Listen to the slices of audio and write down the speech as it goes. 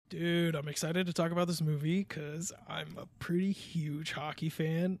Dude, I'm excited to talk about this movie because I'm a pretty huge hockey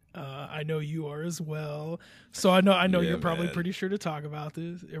fan. I know you are as well. So I know Yeah, you're probably man. pretty sure to talk about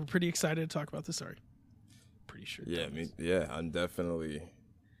this. We're pretty excited to talk about this. Sorry. Pretty sure. I'm definitely.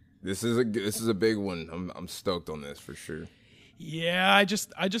 This is a big one. I'm stoked on this for sure. Yeah, I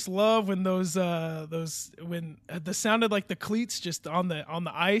just love when those when the sound of like the cleats just on the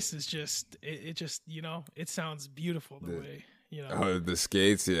ice is just it just it sounds beautiful the way. Oh, the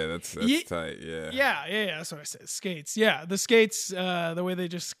skates, yeah, that's tight, yeah. Yeah. That's what I said. Skates, yeah, the skates. The way they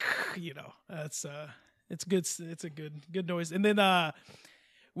just, that's it's good. It's a good noise. And then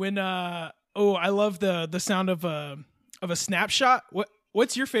when I love the sound of a snapshot.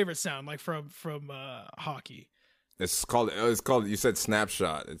 What's your favorite sound like from hockey? It's called. You said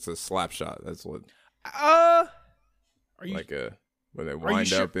snapshot. It's a slap shot. That's what. Are you like when they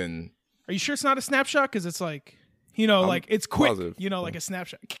wind up in. Are you sure it's not a snapshot? Because it's like. Like it's quick, positive. Like a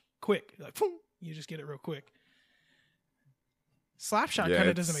snapshot, quick, like boom, you just get it real quick. Slapshot kind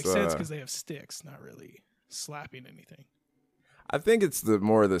of doesn't make sense because they have sticks, not really slapping anything. I think it's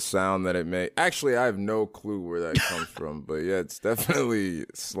more of the sound that it makes. Actually, I have no clue where that comes from, but yeah, it's definitely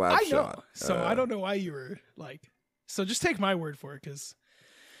slapshot. I know, so I don't know why you were like. So just take my word for it, because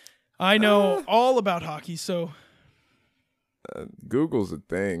I know all about hockey. So Google's a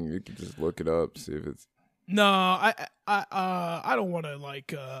thing. You can just look it up, see if it's. No, I don't want to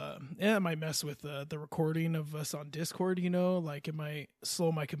it might mess with the recording of us on Discord, like it might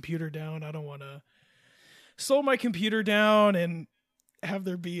slow my computer down. I don't want to slow my computer down and have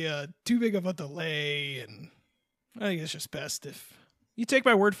there be too big of a delay, and I think it's just best if you take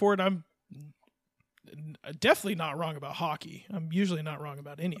my word for it. I'm definitely not wrong about hockey. I'm usually not wrong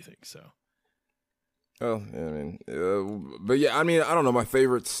about anything, so. Oh, I mean, but yeah, I mean, I don't know. My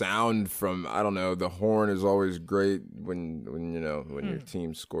favorite sound from, I don't know, the horn is always great when your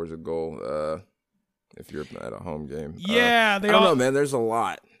team scores a goal. If you're at a home game, yeah, I don't know, man. There's a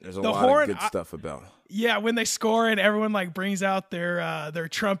lot. There's a lot horn, of good stuff about. Yeah, when they score and everyone like brings out their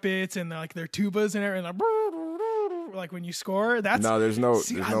trumpets and like their tubas and everything, like when you score. That's there's no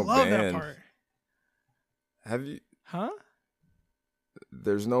I love band. that part. Have you? Huh?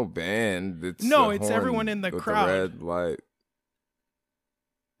 There's no band. It's everyone in the crowd. The red light.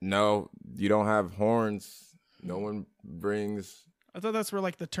 No, you don't have horns. No one brings. I thought that's where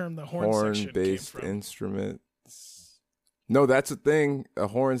like the term the horn section came from. Instruments. No, that's a thing, a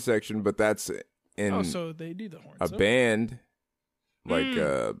horn section, but that's in. So they do the horns. A band, like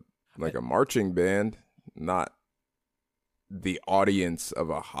a marching band, not the audience of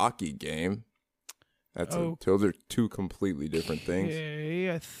a hockey game. Those are two completely different things. Okay,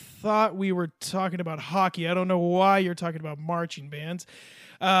 I thought we were talking about hockey. I don't know why you're talking about marching bands.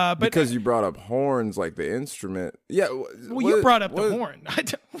 But because you brought up horns, like the instrument. Yeah. Well, you brought up the horn.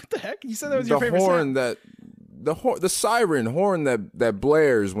 What the heck? You said that was your favorite sound. The siren horn that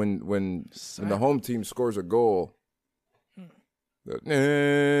blares when the home team scores a goal. Maybe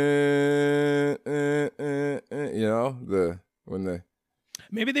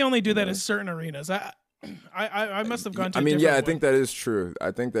they only do that in certain arenas. I must have gone to. I think that is true.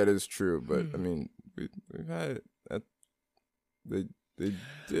 But I mean, we've had it. They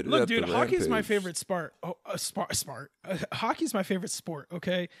did. Look, it dude, the hockey's Rampage. my favorite sport. Hockey's my favorite sport.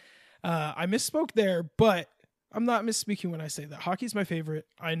 Okay, I misspoke there, but I'm not misspeaking when I say that. Hockey's my favorite.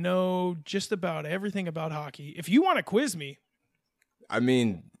 I know just about everything about hockey. If you want to quiz me, ask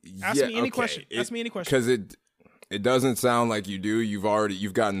me any question. Ask me any question. Because it doesn't sound like you do.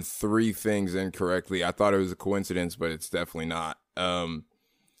 You've gotten 3 things incorrectly. I thought it was a coincidence, but it's definitely not.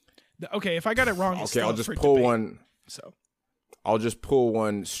 Okay, if I got it wrong, I'll just pull debate. one. So I'll just pull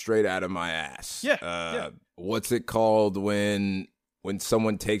one straight out of my ass. Yeah. What's it called when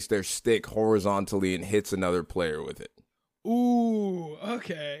someone takes their stick horizontally and hits another player with it? Ooh,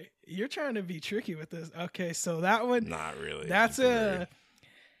 okay. You're trying to be tricky with this. Okay, so that one. Not really.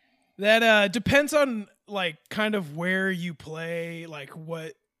 That depends on like kind of where you play, like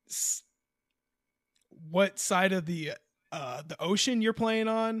what side of the ocean you're playing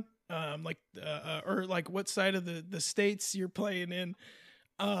on, or like what side of the states you're playing in.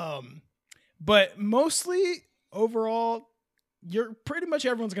 But mostly overall, you're pretty much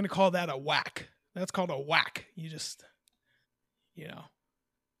everyone's going to call that a whack. That's called a whack. You just,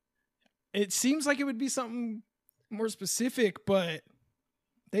 it seems like it would be something more specific, but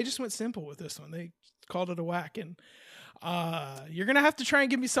they just went simple with this one. They called it a whack, and you're gonna have to try and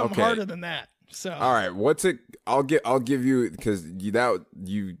give me something harder than that. So, all right, what's it? I'll give you, because you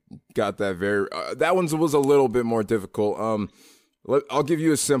got that very that one was a little bit more difficult. I'll give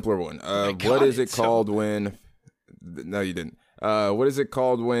you a simpler one. What is it called when? No, you didn't. What is it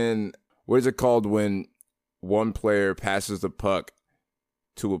called when one player passes the puck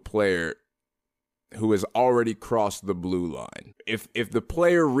to a player who has already crossed the blue line? If the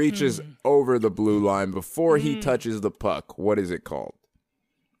player reaches over the blue line before he touches the puck, what is it called?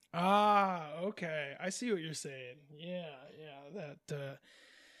 Okay. I see what you're saying. Yeah.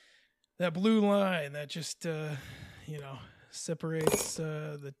 That blue line that just separates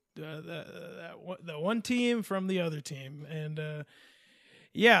the one team from the other team, and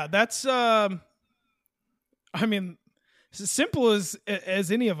that's I mean, as simple as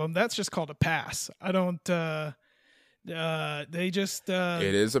any of them. That's just called a pass. I don't. They just.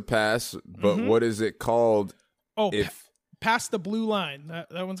 It is a pass, but what is it called? Past the blue line.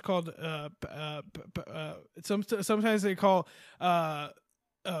 That one's called. Sometimes they call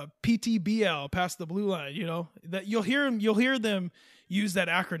PTBL, past the blue line. You know that you'll hear them use that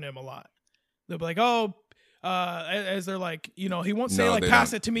acronym a lot. They'll be like, as they're like, he won't say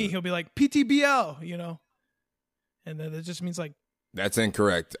pass it to me. He'll be like PTBL, and then it just means like. That's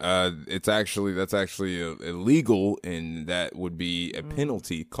incorrect. That's actually illegal, and that would be a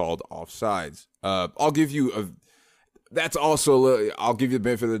penalty called offsides. I'll give you I'll give you the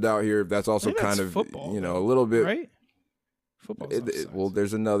benefit of the doubt here. That's also kind of football, a little bit, right? Football. Well,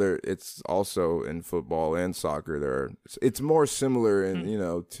 there's another. It's also in football and soccer. It's more similar in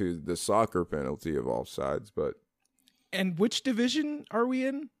to the soccer penalty of offsides, but. And which division are we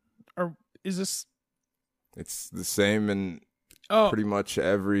in? Or is this? It's the same in pretty much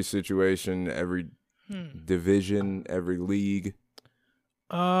every situation, every division, every league.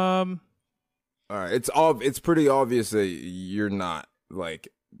 All right, it's pretty obvious that you're not like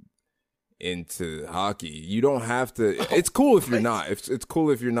into hockey. You don't have to. It's cool if you're not. It's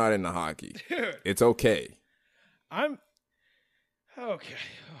cool if you're not into hockey. Dude, it's okay. I'm okay.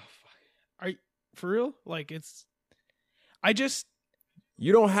 Oh fuck. Are you for real? Like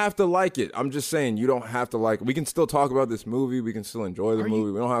You don't have to like it. I'm just saying you don't have to like it. We can still talk about this movie. We can still enjoy the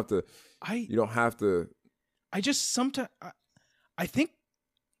movie. We don't have to. You don't have to. I just sometimes. I think.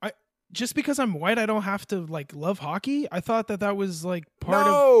 Just because I'm white, I don't have to like love hockey. I thought that was like part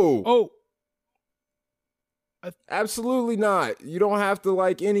of. Absolutely not. You don't have to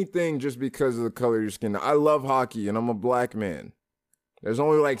like anything just because of the color of your skin. I love hockey, and I'm a black man. There's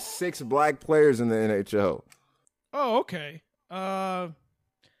only like 6 black players in the NHL. Oh, okay.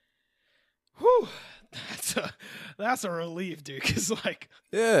 Whew. That's a relief, dude. Cause like,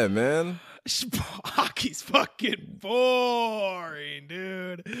 yeah, man, hockey's fucking boring,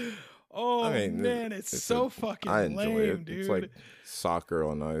 dude. Oh, I mean, man, it's so fucking lame, it. Dude. It's like soccer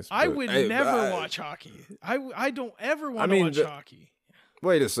on ice. I would never watch hockey. I don't ever want to watch hockey.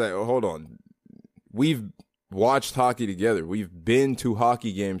 Wait a second. Hold on. We've watched hockey together. We've been to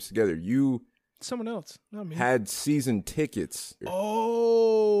hockey games together. Someone else, not me. Had season tickets.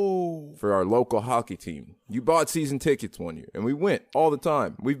 Oh. For our local hockey team. You bought season tickets one year, and we went all the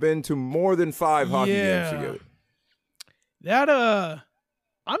time. We've been to more than 5 hockey games together.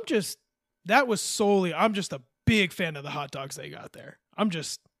 I'm just a big fan of the hot dogs they got there.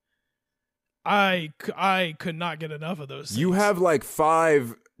 I could not get enough of those things. You have like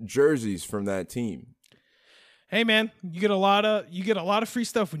 5 jerseys from that team. Hey man, you get a lot of free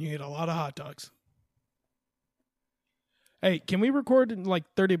stuff when you get a lot of hot dogs. Hey, can we record in like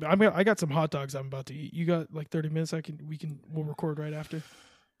 30 minutes? I got some hot dogs I'm about to eat. You got like 30 minutes? We'll record right after.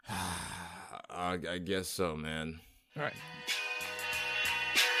 I guess so, man. All right.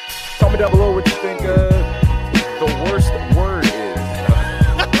 Comment down below what you think the worst word is.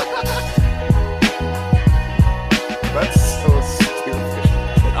 That's so stupid.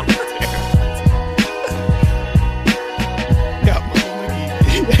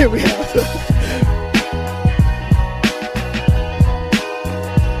 Yeah, we have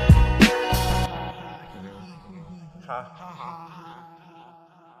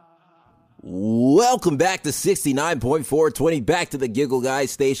Welcome back to 69.420, back to the Giggle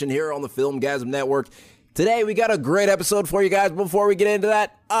Guys station here on the Filmgasm Network. Today we got a great episode for you guys. Before we get into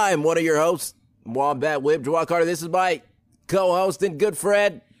that, I'm one of your hosts, Wombat Whip, Jawad Carter. This is my co-host and good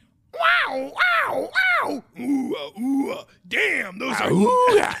friend. Wow, wow, wow. Ooh, ooh, damn, those are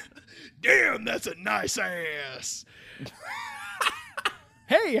damn, that's a nice ass.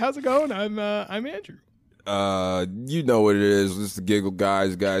 Hey, how's it going? I'm Andrew. You know what it is. This is the Giggle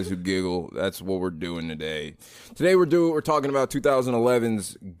Guys who giggle. That's what we're doing today. Today we're talking about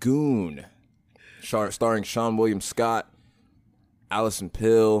 2011's Goon, starring Sean William Scott, Allison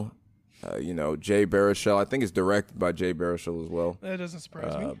Pill, Jay Baruchel. I think it's directed by Jay Baruchel as well. That doesn't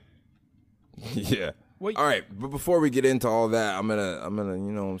surprise me. Yeah. Wait. All right, but before we get into all that, I'm gonna,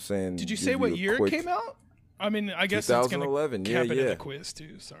 you know what I'm saying. Did you say what year it came out? I mean, I guess it's going 2011. to cap it in yeah. the quiz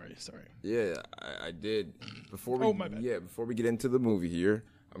too. Sorry. Yeah, I did. Before we, my bad. Before we get into the movie here,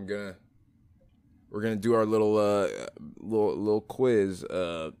 we're gonna do our little quiz.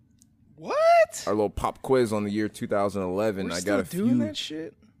 What? Our little pop quiz on the year 2011. We're I still got a doing few. that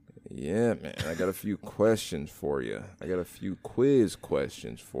shit? Yeah, man. I got a few questions for you. I got a few quiz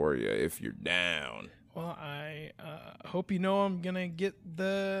questions for you if you're down. Well, I hope you know I'm gonna get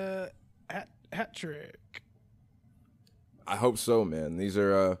the hat trick. I hope so, man. These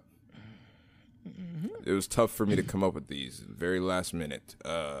are. It was tough for me to come up with these very last minute.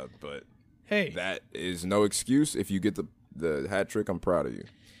 But hey, that is no excuse. If you get the hat trick, I'm proud of you.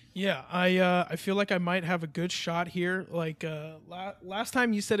 Yeah, I feel like I might have a good shot here. Like last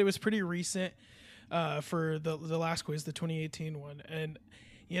time you said it was pretty recent for the last quiz, the 2018 one, and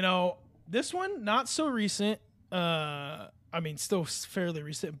you know this one not so recent. I mean, still fairly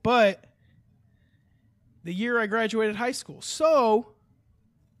recent, but the year I graduated high school. So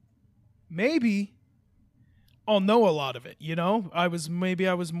maybe I'll know a lot of it. You know, I was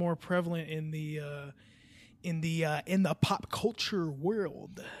more prevalent in the pop culture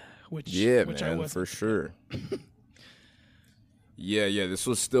world, which man, I wasn't. for sure. yeah. This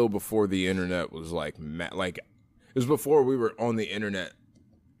was still before the internet was like it was before we were on the internet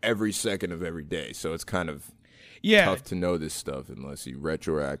every second of every day. So it's kind of tough to know this stuff unless you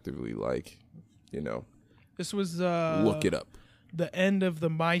retroactively This was look it up. The end of the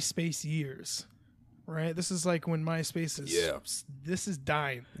MySpace years, right? This is like when MySpace is this is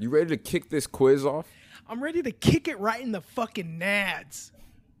dying. You ready to kick this quiz off? I'm ready to kick it right in the fucking nads.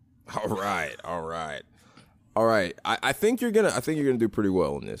 All right. I think you're gonna do pretty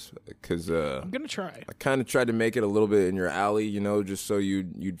well in this because I'm gonna try. I kind of tried to make it a little bit in your alley, just so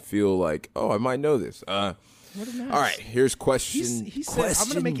you'd feel like, oh, I might know this. All right, here's question. He said, I'm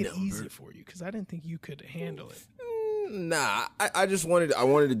gonna make it easy for you because I didn't think you could handle it. Nah, I just wanted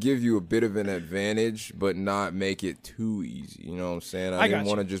to give you a bit of an advantage, but not make it too easy. You know what I'm saying? I didn't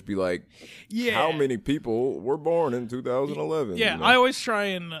want to just be like, how many people were born in 2011? Yeah, I always try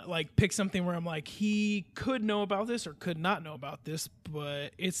and pick something where I'm like, he could know about this or could not know about this,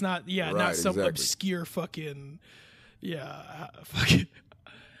 but it's not. Yeah, not some obscure fucking. Yeah, fucking.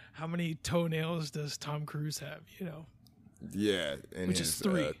 How many toenails does Tom Cruise have? Yeah, which is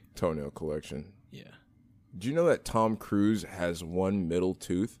 3 toenail collection. Yeah. Do you know that Tom Cruise has one middle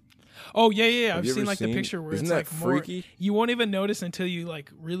tooth? Oh yeah. I've seen the picture where Isn't it's that freaky? More, you won't even notice until you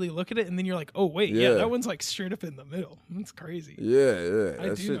really look at it, and then you're like, oh wait, yeah that one's straight up in the middle. It's crazy. Yeah.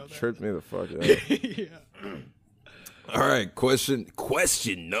 That shit tripped me the fuck out. Yeah. All right,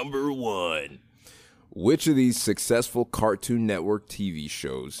 question number 1. Which of these successful Cartoon Network TV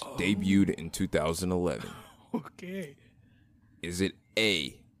shows debuted in 2011? Okay. Is it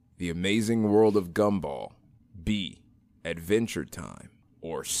A, The Amazing World of Gumball, B, Adventure Time,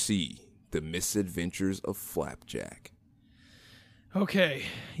 or C, The Misadventures of Flapjack? Okay.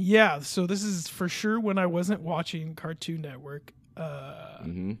 Yeah, so this is for sure when I wasn't watching Cartoon Network.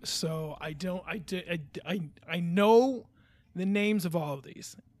 So I know the names of all of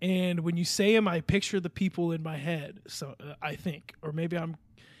these. And when you say them, I picture the people in my head. So I think, or maybe I'm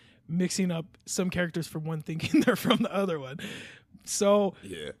mixing up some characters from one thinking they're from the other one. So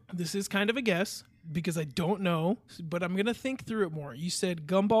this is kind of a guess because I don't know, but I'm going to think through it more. You said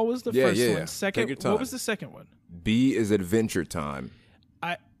Gumball was the first one. Second, take your time. What was the second one? B is Adventure Time.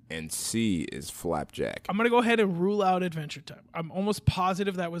 And C is Flapjack. I'm going to go ahead and rule out Adventure Time. I'm almost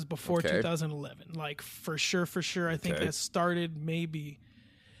positive that was before 2011. For sure. I think that started maybe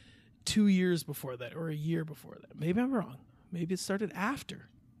 2 years before that or a year before that. Maybe I'm wrong. Maybe it started after.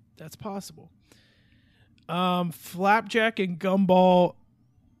 That's possible. Flapjack and Gumball,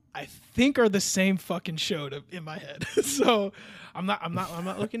 I think, are the same fucking show in my head. So I'm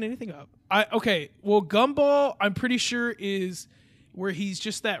not looking anything up. Well, Gumball, I'm pretty sure is where he's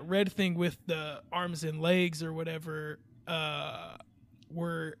just that red thing with the arms and legs or whatever.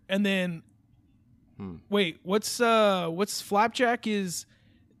 Wait, what's Flapjack is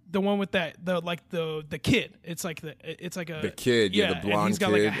the one with the kid. It's like the kid, the blonde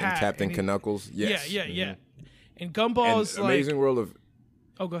kid, and Captain Knuckles. Yes. Yeah. And Gumball's Amazing World of.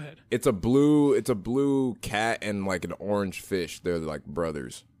 Oh, go ahead. It's a blue cat and an orange fish. They're like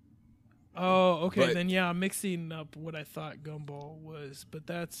brothers. Oh, okay. Then I'm mixing up what I thought Gumball was, but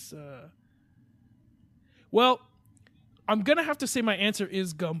that's well, I'm gonna have to say my answer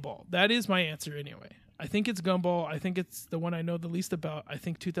is Gumball. That is my answer anyway. I think it's Gumball. I think it's the one I know the least about. I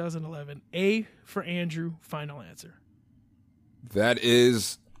think 2011. A for Andrew. Final answer. That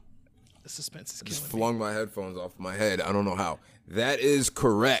is. The suspense is killing me. Just flung my headphones off my head. I don't know how. That is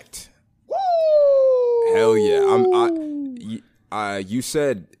correct. Woo! Hell yeah. You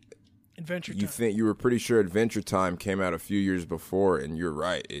said Adventure you Time. were pretty sure Adventure Time came out a few years before, and you're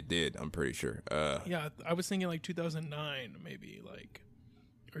right, it did. I'm pretty sure. Yeah, I was thinking like 2009, maybe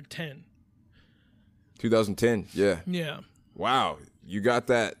or 10. 2010. Yeah. Yeah. Wow, you got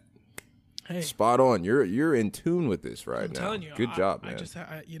that Hey, spot on. You're in tune with this right I'm now. telling you, Good job, man.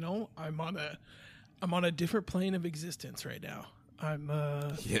 I'm on a different plane of existence right now.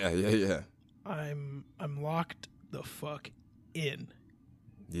 Yeah. I'm locked the fuck in.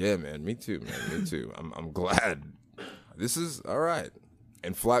 Yeah, man. Me too, man. Me too. I'm glad. This is all right.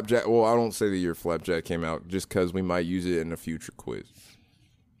 And Flapjack. Well, I don't say the year Flapjack came out just because we might use it in a future quiz.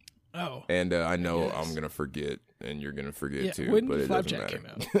 Oh. And I know Yes. I'm gonna forget, and you're gonna forget too. When But did it Flapjack doesn't came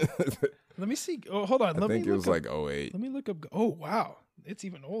matter. out? Let me see. Oh, hold on. I think it was like 08. Let me look up. Oh, wow. It's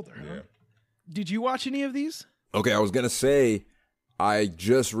even older, huh? Yeah. Did you watch any of these? Okay, I was gonna say I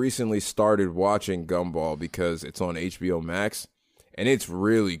just recently started watching Gumball because it's on HBO Max, and it's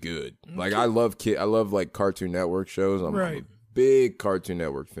really good. Like I love like Cartoon Network shows. I'm a big Cartoon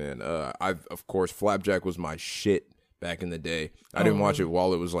Network fan. Of course Flapjack was my shit back in the day. I didn't watch it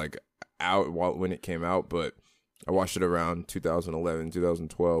while it was like out when it came out, but I watched it around 2011,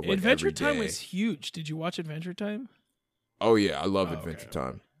 2012. Like Adventure every Time day. was huge. Did you watch Adventure Time? Oh yeah, I love Adventure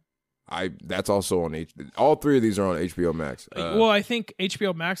Time. That's also on all three of these are on HBO Max. Well, I think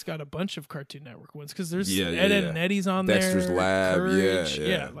HBO Max got a bunch of Cartoon Network ones because there's Ed and Eddie's on Dexter's there. Lab, Courage,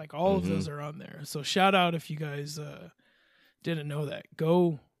 yeah. like all of those are on there. So shout out if you guys didn't know that.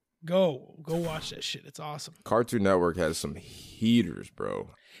 Go watch that shit. It's awesome. Cartoon Network has some heaters, bro.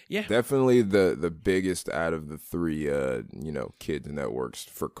 Yeah, Definitely the biggest out of the three kids networks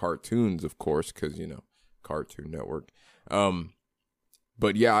for cartoons, of course, because Cartoon Network.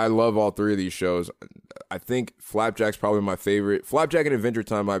 But yeah, I love all three of these shows. I think Flapjack's probably my favorite. Flapjack and Adventure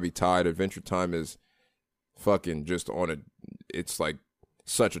Time might be tied. Adventure Time is fucking just it's like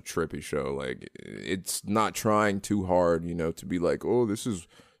such a trippy show. Like it's not trying too hard, to be like, oh, this is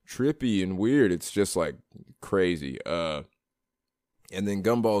trippy and weird. It's just like crazy. And then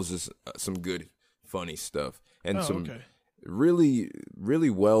Gumball's just some good funny stuff and really, really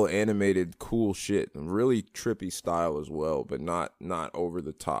well animated, cool shit. Really trippy style as well, but not over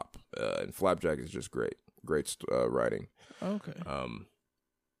the top. And Flapjack is just great writing. Okay. All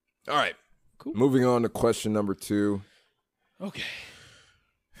right. Cool. Moving on to question number 2. Okay.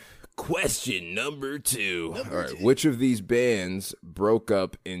 Question number 2. All right. Which of these bands broke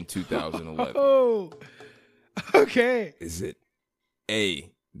up in 2011? Oh. Okay. Is it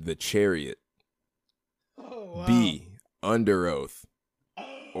A, The Chariot, Oh, wow. B, Under Oath,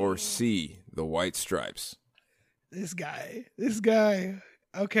 or C, The White Stripes? This guy.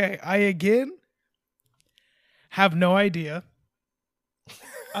 Okay, I again have no idea.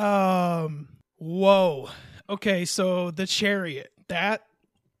 Whoa. Okay, so The Chariot.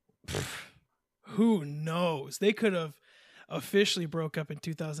 Who knows? They could have officially broke up in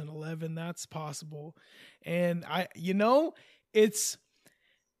 2011. That's possible. And this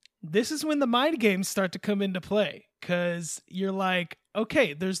is when the mind games start to come into play. Cause you're like,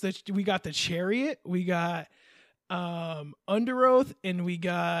 okay, we got The Chariot, we got Under Oath, and we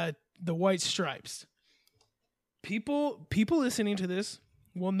got The White Stripes. People listening to this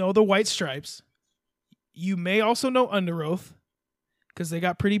will know The White Stripes. You may also know Under Oath because they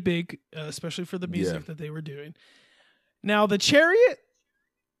got pretty big, especially for the music that they were doing. Now, The Chariot,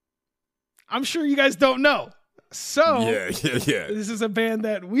 I'm sure you guys don't know. So yeah. This is a band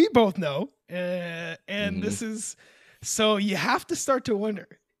that we both know, and this is so you have to start to wonder: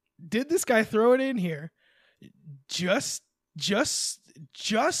 did this guy throw it in here just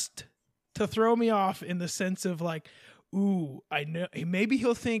to throw me off in the sense of like, ooh, I know maybe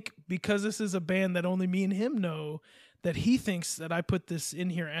he'll think because this is a band that only me and him know that he thinks that I put this in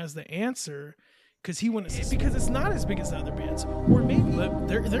here as the answer. Because he wouldn't say because it's not as big as the other bands, or maybe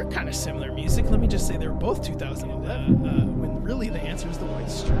they're kind of similar music. Let me just say they're both 2011. When really the answer is The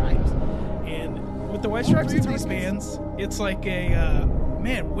White Stripes, and with The White Stripes, it's these bands. It's like a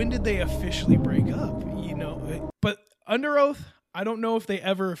man. When did they officially break up? But Under Oath, I don't know if they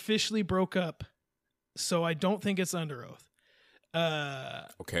ever officially broke up, so I don't think it's Under Oath.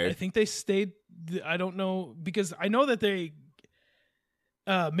 Okay, I think they stayed. I don't know because I know that they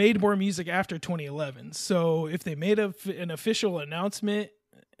made more music after 2011. So if they made an official announcement,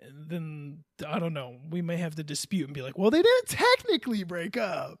 then I don't know. We may have to dispute and be like, well, they didn't technically break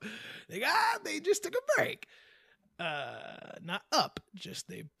up. They just took a break. Not up, just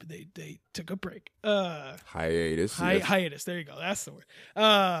they took a break. Hiatus. Hiatus. There you go. That's the word.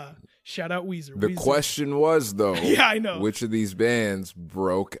 Shout out Weezer. The question was though, yeah, I know. Which of these bands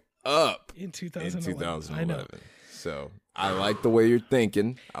broke up in 2011. 2011. I know. So I like the way you're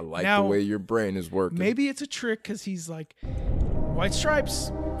thinking. I like Now, the way your brain is working. Maybe it's a trick because he's like White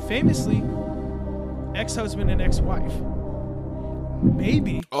Stripes, famously ex-husband and ex-wife.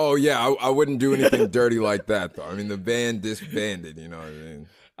 Maybe. Oh yeah, I wouldn't do anything dirty like that though. I mean, the band disbanded. You know what I mean?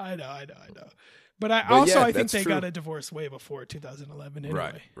 I know. But I think that's they true. got a divorce way before 2011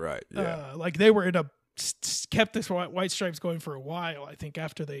 anyway. Right. Yeah. Like they were kept this White Stripes going for a while, I think,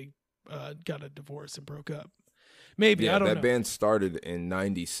 after they got a divorce and broke up. Maybe, I don't know. That band started in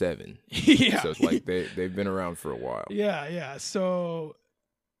 97. Yeah. So it's like they've been around for a while. Yeah. So,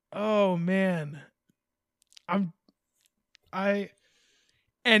 oh man.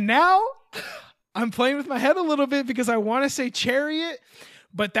 And now I'm playing with my head a little bit because I want to say Chariot,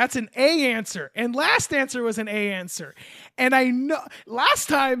 but that's an A answer. And last answer was an A answer. And I know last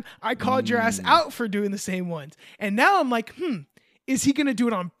time I called your ass out for doing the same ones. And now I'm like, is he going to do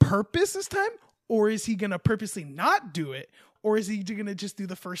it on purpose this time? Or is he going to purposely not do it? Or is he going to just do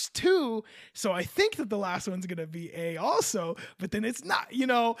the first two? So I think that the last one's going to be A also, but then it's not. You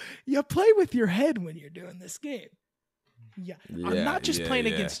know, you play with your head when you're doing this game. Yeah. I'm not just playing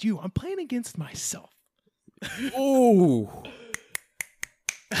against you. I'm playing against myself. Ooh.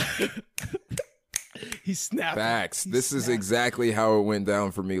 He's snapping. Facts. This is exactly how it went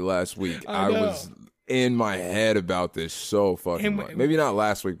down for me last week. I was in my head about this so fucking much. Maybe not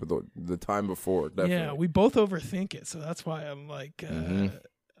last week, but the time before. Definitely. Yeah, we both overthink it. So that's why I'm like,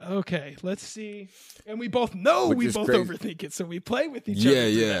 okay, let's see. And we both know we both overthink it. So we play with each other.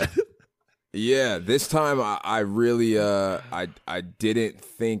 Yeah. Yeah, this time I really I didn't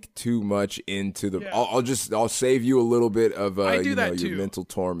think too much into the. Yeah. I'll save you a little bit of I do that too. your mental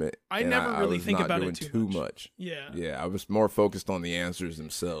torment. I never really think about it too much. Yeah, I was more focused on the answers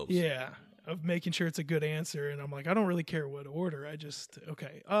themselves. Yeah, of making sure it's a good answer, and I'm like, I don't really care what order. I just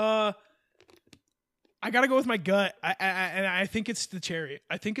I gotta go with my gut. I think it's the Chariot.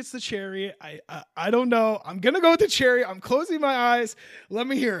 I don't know. I'm gonna go with the Chariot. I'm closing my eyes. Let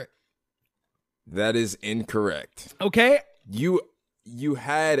me hear it. That is incorrect. Okay. You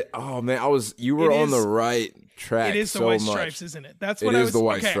had you were on the right track. It is the so White much. Stripes, isn't it? That's what I was. The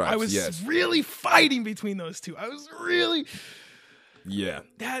White Stripes. I was really fighting between those two. I was really. Yeah.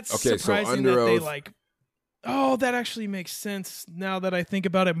 That's okay. surprising So Under that Oath, they like. Oh, that actually makes sense now that I think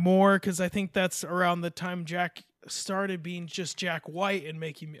about it more, because I think that's around the time Jack started being just Jack White and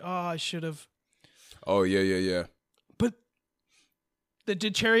making me. Oh, I should have. Oh yeah. But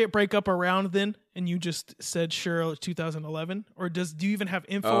did Chariot break up around then? And you just said sure 2011, or do you even have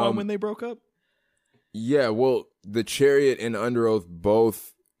info on when they broke up? Yeah, well, the Chariot and Under Oath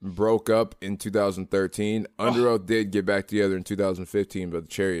both broke up in 2013. Under Oath did get back together in 2015, but the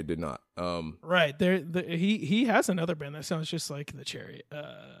Chariot did not. Right he has another band that sounds just like the Chariot.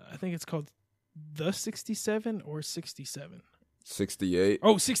 I think it's called The 67 or 67. 68.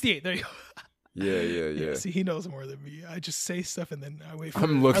 Oh, 68. There you go. Yeah. See, he knows more than me. I just say stuff and then I wait for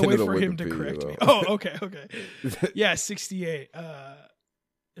him to correct me. Oh, okay. Yeah, 68.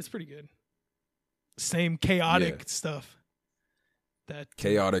 It's pretty good. Same chaotic stuff. That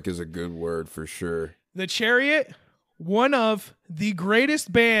chaotic is a good word for sure. The Chariot, one of the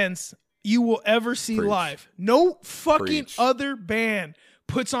greatest bands you will ever see live. No fucking other band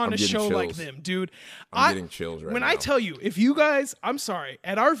puts on a show like them, dude. I'm getting chills right now. When I tell you, if you guys, I'm sorry,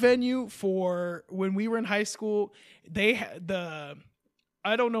 at our venue for when we were in high school, they had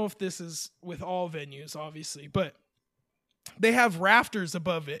I don't know if this is with all venues, obviously, but they have rafters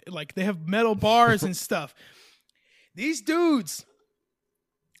above it. Like they have metal bars and stuff. These dudes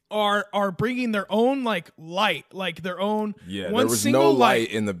are bringing their own light, like their own. Yeah, there was no light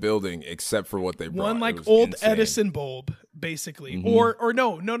in the building except for what they brought. One old insane Edison bulb, basically, or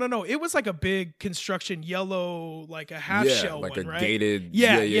no. It was like a big construction yellow, like a half shell like one, a right? Gated.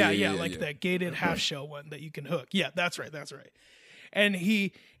 Like that gated half shell one that you can hook. Yeah, that's right.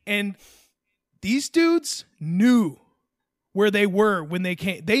 And these dudes knew where they were when they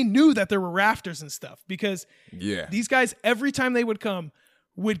came. They knew that there were rafters and stuff because these guys, every time they would come,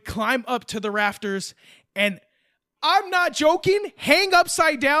 would climb up to the rafters and I'm not joking, hang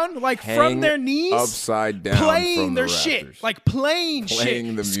upside down, from their knees, upside down, playing their rafters. Shit, playing shit,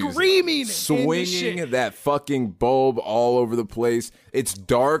 the music, screaming, swinging that fucking bulb all over the place. It's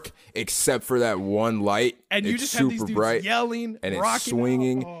dark except for that one light, and you just have these dudes bright, yelling, and rocking it's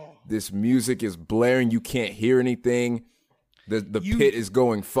swinging. This music is blaring. You can't hear anything. The pit is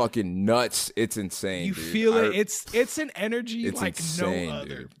going fucking nuts. It's insane. You dude. feel it. It's an energy like insane, no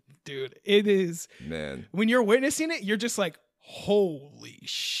other. Dude, it is. Man. When you're witnessing it, you're just like, holy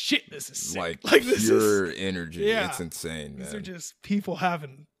shit, this is sick. Like this pure is energy. Yeah. It's insane, man. These are just people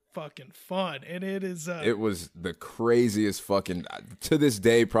having fucking fun, and it is. It was the craziest fucking. To this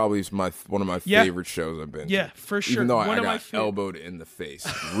day, probably is one of my favorite shows I've been. Yeah, to. for sure. Even though I got elbowed in the face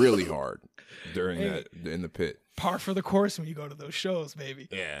really hard during that in the pit. Par for the course when you go to those shows, baby.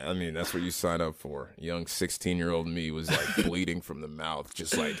 Yeah, I mean that's what you sign up for. Young 16-year-old me was like bleeding from the mouth,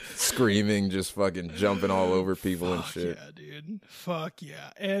 just like screaming, just fucking jumping all over people and shit. Yeah, dude. Fuck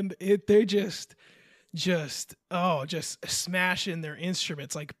yeah, and they just smashing their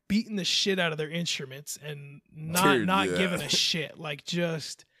instruments, like beating the shit out of their instruments and not giving a shit, like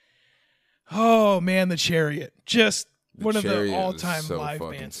just oh man, the Chariot, just one of the all-time live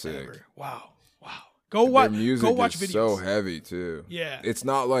bands ever. Wow. Go watch videos. So heavy too. Yeah, it's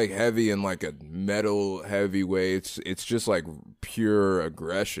not like heavy in like a metal heavy way. It's just like pure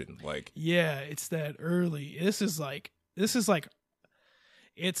aggression. Like it's that early. This is like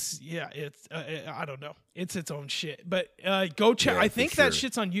it's I don't know. It's its own shit. But go check. I think that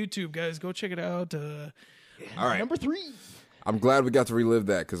shit's on YouTube, guys. Go check it out. All right, number 3. I'm glad we got to relive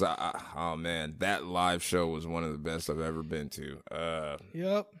that because oh man, that live show was one of the best I've ever been to.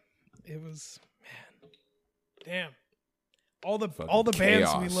 Yep, it was. Damn. All the chaos.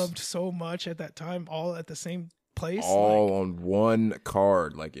 bands we loved so much at that time, all at the same place. All on one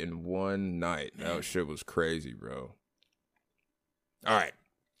card, like in one night. That shit was crazy, bro. All right.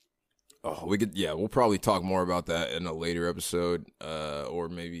 Oh, we'll probably talk more about that in a later episode, or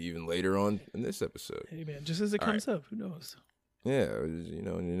maybe even later on in this episode. Hey man, just as it comes up, who knows? Yeah, you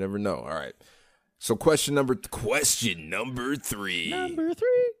never know. All right. So question number 3. Number 3.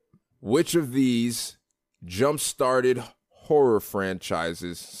 Which of these jump-started horror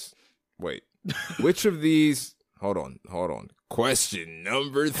franchises? Wait. Which of these? Hold on. Question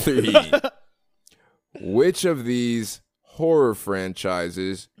number 3. Which of these horror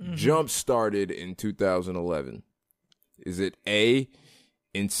franchises jump-started in 2011? Is it A,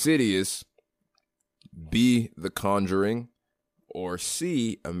 Insidious, B, The Conjuring, or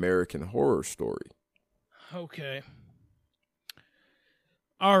C, American Horror Story? Okay.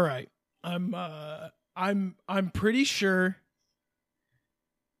 All right. I'm pretty sure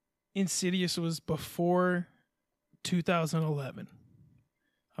Insidious was before 2011.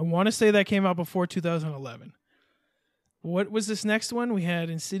 I want to say that came out before 2011. What was this next one? We had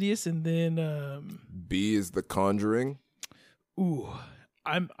Insidious and then B is The Conjuring. Ooh,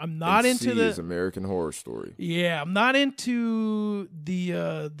 I'm not and into C the is American Horror Story. Yeah, I'm not into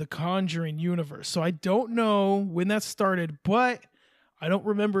the Conjuring universe. So I don't know when that started, but I don't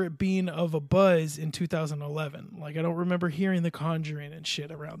remember it being of a buzz in 2011. Like, I don't remember hearing The Conjuring and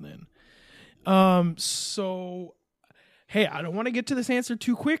shit around then. So, hey, I don't want to get to this answer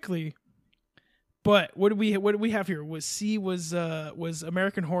too quickly, but what do we have here? Was C was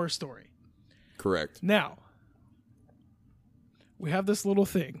American Horror Story? Correct. Now, we have this little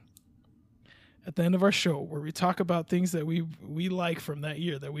thing at the end of our show where we talk about things that we like from that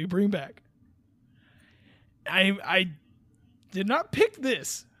year that we bring back. I did not pick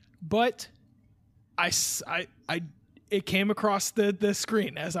this, but it came across the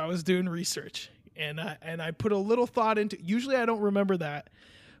screen as I was doing research, and I put a little thought into. Usually I don't remember that,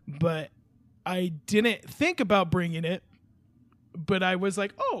 but I didn't think about bringing it. But I was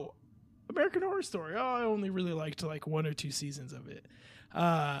like, oh, American Horror Story. Oh, I only really liked like 1 or 2 seasons of it.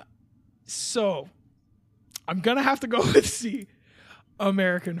 So I'm gonna have to go with C,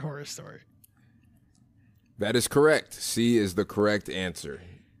 American Horror Story. That is correct. C is the correct answer.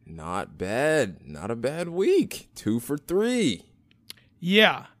 Not bad. Not a bad week. 2 for 3.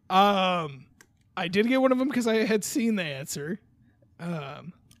 Yeah. I did get one of them because I had seen the answer.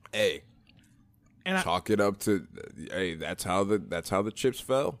 Hey. And chalk it up to that's how the chips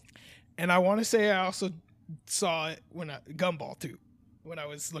fell. And I want to say I also saw it Gumball too, when I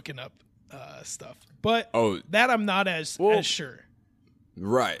was looking up stuff. But that I'm not as sure.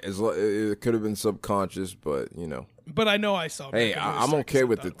 Right, it could have been subconscious, but you know. But I know I saw. Hey, I'm okay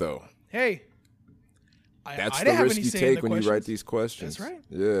with it though. Hey, that's the risk you take when you write these questions. That's right.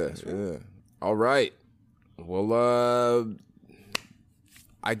 Yeah. All right. Well,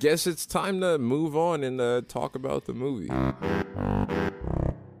 I guess it's time to move on and talk about the movie.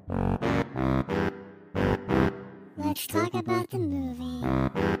 Let's talk about the movie.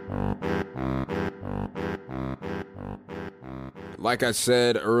 Like I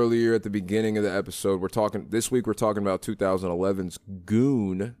said earlier at the beginning of the episode, this week we're talking about 2011's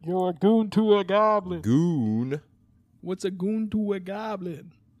Goon. You're a goon to a goblin. Goon. What's a goon to a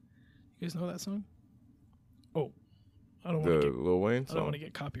goblin? You guys know that song? Oh, I don't want to get Lil Wayne song. I don't want to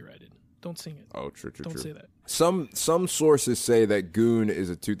get copyrighted. Don't sing it. Oh, true. Don't say that. Some sources say that Goon is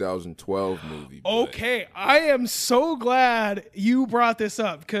a 2012 movie. Okay, I am so glad you brought this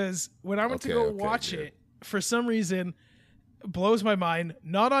up because when I went to go watch it, for some reason, it blows my mind.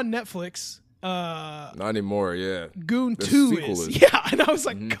 Not on Netflix. Not anymore. Yeah. Goon The 2 sequel is. is. Yeah, and I was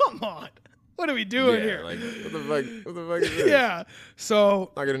like, come on. What are we doing here? Like, what the fuck is this? Yeah.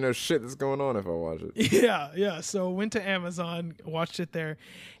 So I'm not gonna know shit that's going on if I watch it. yeah. So went to Amazon, watched it there,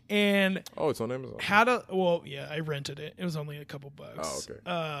 and Oh, it's on Amazon. I rented it. It was only a couple bucks.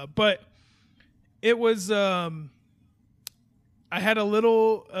 Oh, okay. But it was I had a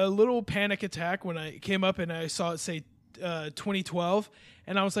little panic attack when I came up and I saw it say 2012,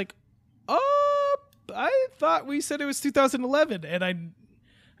 and I was like, oh, I thought we said it was 2011,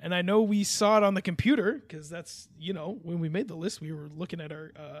 and I know we saw it on the computer because that's, when we made the list, we were looking at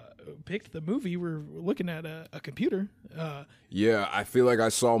picked the movie. We were looking at a computer. Yeah, I feel like I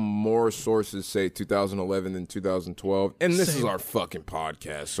saw more sources say 2011 than 2012. And this is our fucking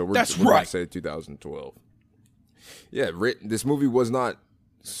podcast, so we're going to say 2012. Yeah, this movie was not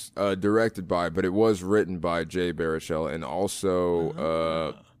directed by, but it was written by Jay Baruchel and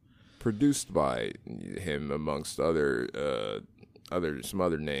also produced by him amongst some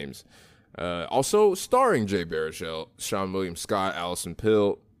other names. Also starring Jay Baruchel, Sean William Scott, Allison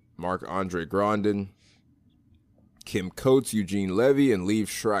Pill, Marc-Andre Grandin, Kim Coates, Eugene Levy, and Liev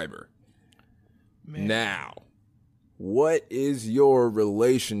Schreiber. Man. Now, what is your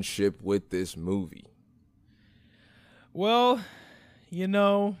relationship with this movie? Well,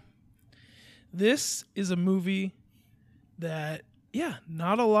 this is a movie that,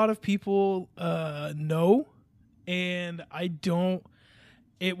 not a lot of people know. And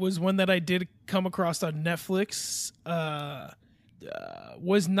it was one that I did come across on Netflix,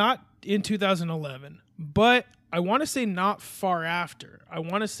 was not in 2011, but I want to say not far after. I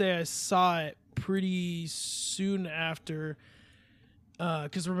want to say I saw it pretty soon after,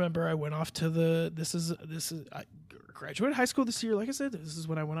 because remember I went off to I graduated high school this year. Like I said, this is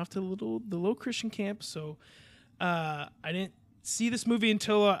when I went off to the little Christian camp. So I didn't see this movie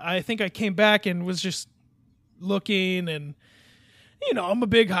until I think I came back and was just looking, and I'm a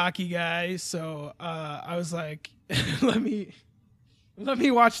big hockey guy, so I was like, let me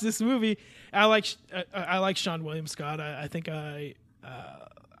watch this movie. I like Sean William Scott. I think I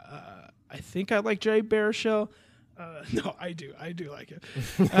like Jay Baruchel. No, I do like him.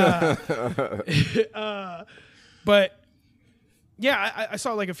 But yeah, I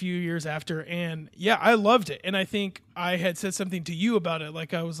saw it like a few years after, and I loved it. And I think I had said something to you about it.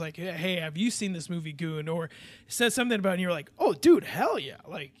 Like I was like, hey, have you seen this movie Goon? Or said something about it, and you're like, oh, dude, hell yeah.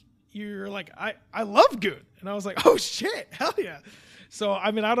 Like, you're like, I love Goon. And I was like, oh, shit, hell yeah. So, I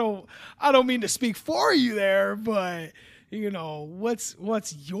mean, I don't mean to speak for you there, but,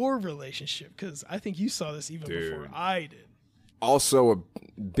 what's your relationship? Because I think you saw this even before I did. Also a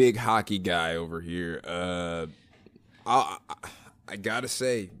big hockey guy over here. I gotta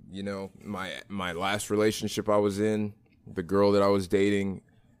say, my last relationship I was in, the girl that I was dating,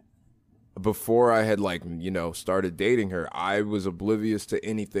 before I had started dating her, I was oblivious to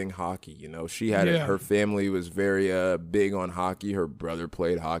anything hockey. She had her family was very big on hockey. Her brother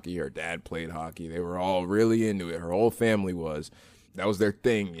played hockey. Her dad played hockey. They were all really into it. Her whole family was. That was their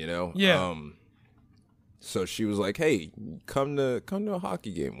thing, Yeah. So she was like, "Hey, come to a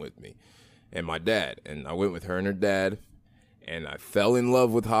hockey game with me," and my dad, and I went with her and her dad. And I fell in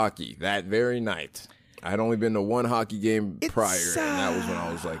love with hockey that very night. I had only been to one hockey game prior, and that was when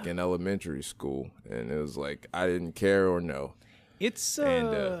I was in elementary school. And it was like I didn't care or know. It's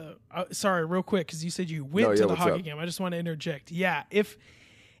sorry, real quick, because you said you went to the hockey game. I just want to interject. Yeah, if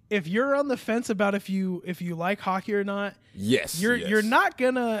you're on the fence about if you like hockey or not, you're not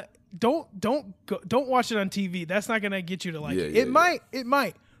gonna don't watch it on TV. That's not gonna get you to like it. It might,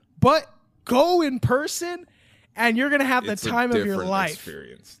 but go in person. And you're gonna have the time of your life.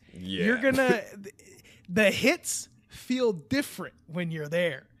 Experience. Yeah. You're gonna the hits feel different when you're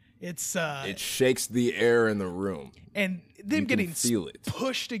there. It's it shakes the air in the room. And them getting feel it.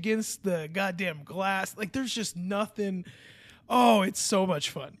 pushed against the goddamn glass. Like there's just nothing. Oh, it's so much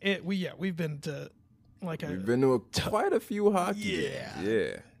fun. We've been to quite a few hockey games.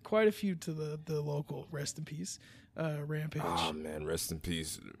 Yeah. Quite a few to the local, rest in peace, Rampage. Oh man, rest in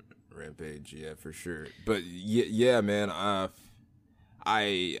peace. Rampage, yeah, for sure. But yeah, man.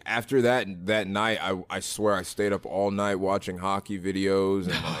 I after that night, I swear I stayed up all night watching hockey videos,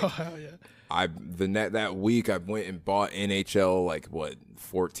 and hell yeah. That week I went and bought NHL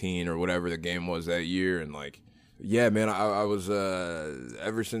 14 or whatever the game was that year, and yeah, man, I was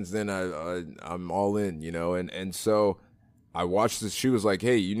ever since then I'm all in, and so I watched this. She was like,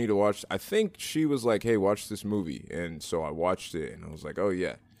 "Hey, you need to watch." I think she was like, "Hey, watch this movie," and so I watched it, and I was like, "Oh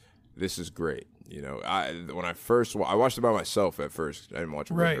yeah, this is great." You know, when I watched it by myself at first. I didn't watch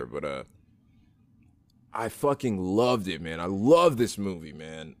it with her, but I fucking loved it, man. I love this movie,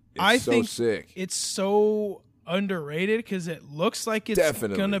 man. It's so sick. It's so underrated because it looks like it's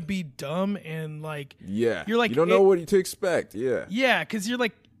gonna be dumb and like you're like you don't know what to expect. Yeah, because you're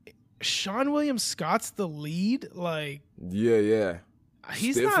like Sean William Scott's the lead. Like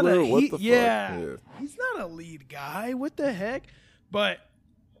he's Stifler? not a What the fuck? He's not a lead guy. What the heck? But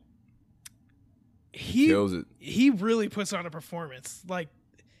he kills it. He really puts on a performance. Like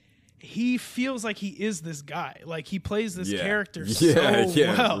he feels like he is this guy. Like he plays this character so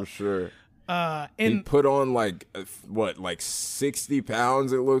well. For sure. And he put on like 60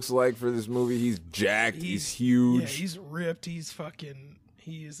 pounds. It looks like for this movie. He's jacked. He's huge. Yeah, he's ripped. He's looking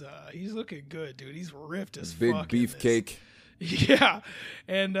good, dude. He's ripped as big fuck. Big beefcake. Yeah,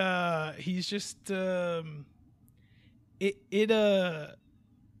 and he's just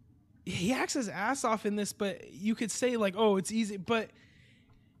he acts his ass off in this, but you could say like, oh, it's easy, but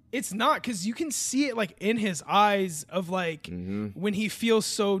it's not, because you can see it like in his eyes of like when he feels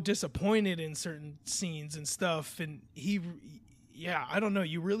so disappointed in certain scenes and stuff, and I don't know,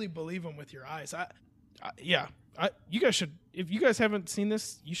 you really believe him with your eyes. You guys should, if you guys haven't seen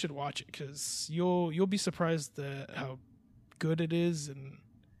this, you should watch it, because you'll be surprised at how good it is and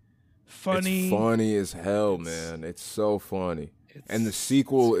funny. It's funny as hell, man. It's so funny. And the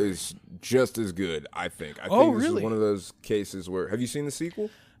sequel is just as good, I think. I think this is one of those cases where... Have you seen the sequel?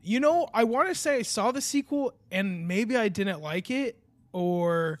 You know, I want to say I saw the sequel and maybe I didn't like it,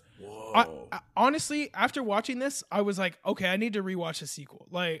 or... I, honestly, after watching this, I was like, okay, I need to rewatch the sequel.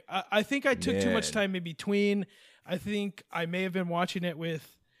 Like, I think I took too much time in between. I think I may have been watching it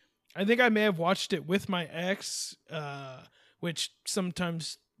with... I think I may have watched it with my ex, which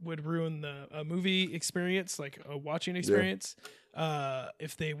sometimes would ruin the movie experience, like a watching experience.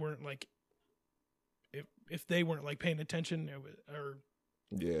 If they weren't like, if they weren't like paying attention or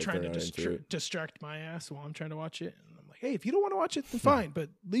trying to distract my ass while I'm trying to watch it, and I'm like, hey, if you don't want to watch it, then fine, but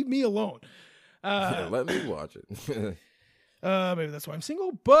leave me alone. Let me watch it. Maybe that's why I'm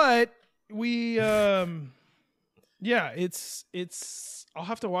single. But we, it's. I'll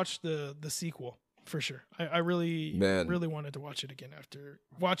have to watch the sequel for sure. I really wanted to watch it again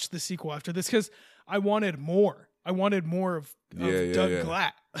watch the sequel after this, because I wanted more. I wanted more of Doug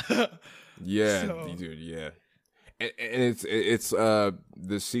Glatt. Dude, yeah. And it's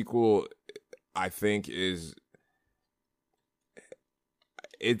the sequel, I think,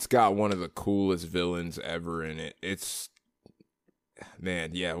 it's got one of the coolest villains ever in it. It's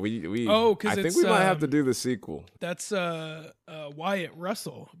man, yeah, I think we might have to do the sequel. That's Wyatt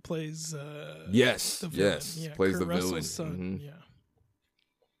Russell plays yes, the villain. plays Kurt the Russell's villain. son. Yeah.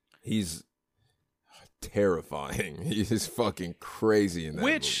 He's terrifying. He's fucking crazy in that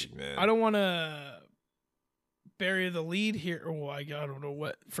movie, man. I don't want to bury the lead here. Well, I don't know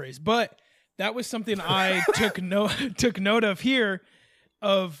what phrase, but that was something I took note of here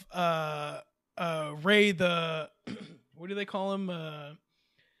of Ray the what do they call him?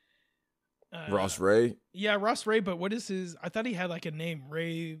 Ross Ray? Yeah, Ross Ray, but what is his... I thought he had like a name,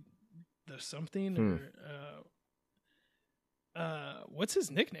 Ray the something, or what's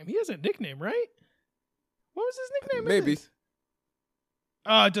his nickname? He has a nickname, right? What was his nickname? Maybe.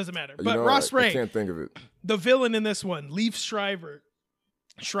 It doesn't matter. But Ross Ray, I can't think of it. The villain in this one, Leaf Schreiber,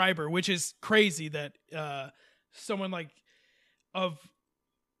 which is crazy that someone like of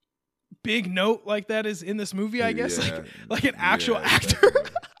big note like that is in this movie, I guess. Like an actual actor.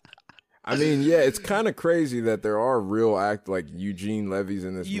 I mean, it's kind of crazy that there are real like Eugene Levy's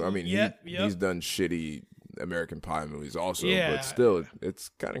in this movie. I mean, he's done shitty American Pie movies also, but still, it's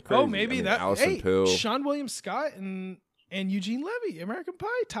kind of crazy. Oh, maybe Allison Pill. Sean William Scott and Eugene Levy, American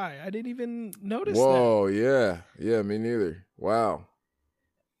Pie tie. I didn't even notice Whoa, that. Yeah, me neither. Wow.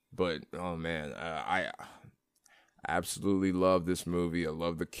 But, oh man, I absolutely love this movie. I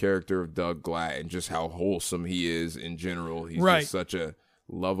love the character of Doug Glatt and just how wholesome he is in general. He's just such a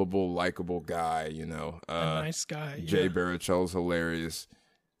lovable, likable guy, you know. A nice guy. Jay Baruchel's hilarious.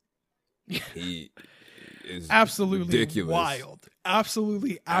 He is absolutely ridiculous. Wild.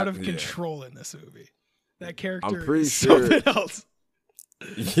 Absolutely out of control in this movie. That character I'm pretty is sure, something else.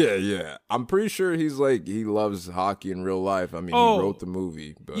 Yeah. I'm pretty sure he loves hockey in real life. I mean, he wrote the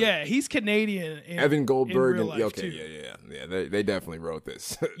movie. But he's Canadian. Evan Goldberg. In real life too. Yeah. They definitely wrote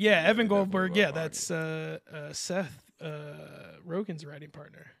this. Yeah, Evan Goldberg. Yeah, that's Seth Rogen's writing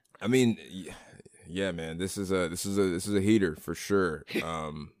partner. I mean, Yeah, man, this is a heater for sure.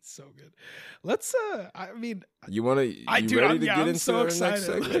 So good. Let's I mean, you want to ready to get into so our excited.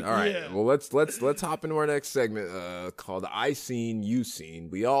 next segment? All right. Yeah. Well, let's hop into our next segment called I Seen, You Seen.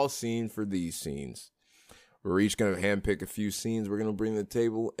 We all seen for these scenes. We're each going to handpick a few scenes we're going to bring to the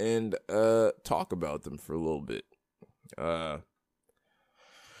table and talk about them for a little bit.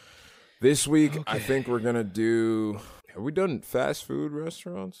 This week, I think we're going to do... Have we done fast food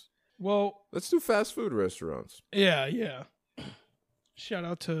restaurants? Well, let's do fast food restaurants. Yeah. Shout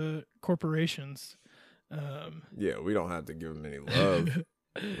out to corporations. Yeah, we don't have to give them any love.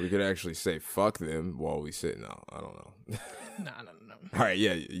 We could actually say fuck them while we sit. No, I don't know. No. All right,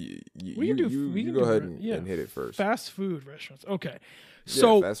 yeah, you go ahead and hit it first. Fast food restaurants. Okay.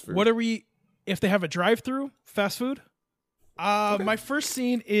 So fast food. What are we, if they have a drive-through fast food? Okay. My first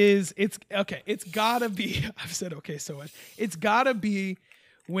scene is, it's gotta be, I've said okay so much. It's gotta be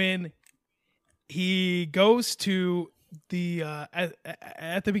when he goes to the,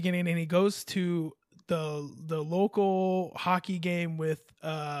 at the beginning, and he goes to the local hockey game with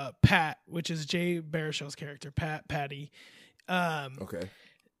Pat, which is Jay Baruchel's character, Patty. Okay.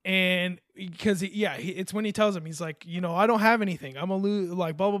 And because it's when he tells him, he's like, I don't have anything. I'm gonna lose,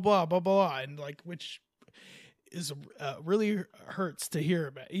 like blah blah blah blah blah, and like, which is really hurts to hear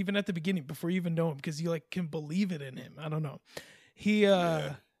about, even at the beginning before you even know him, because you like can believe it in him. I don't know.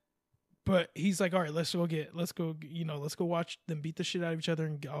 But he's like, all right, let's go watch them beat the shit out of each other,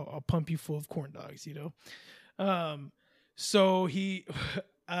 and I'll pump you full of corn dogs, So he,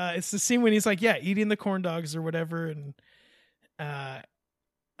 it's the scene when he's like, eating the corn dogs or whatever, and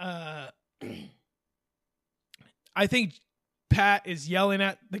I think Pat is yelling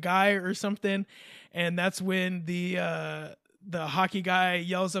at the guy or something, and that's when the hockey guy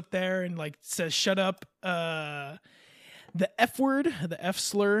yells up there and like says, "Shut up." The F word, the F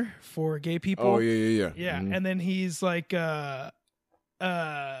slur for gay people. Oh yeah. Mm-hmm. And then he's like, what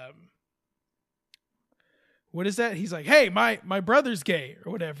is that? He's like, "Hey, my brother's gay,"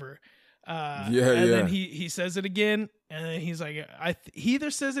 or whatever. And then he says it again, and then he's like, he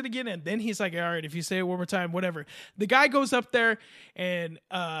either says it again, and then he's like, "All right, if you say it one more time, whatever." The guy goes up there and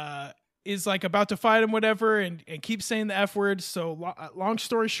is like about to fight him, whatever, and keeps saying the F word. So long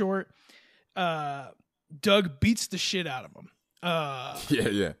story short, Doug beats the shit out of him.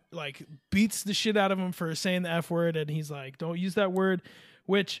 Like beats the shit out of him for saying the F word, and he's like, "Don't use that word,"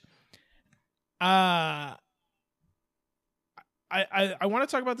 which I want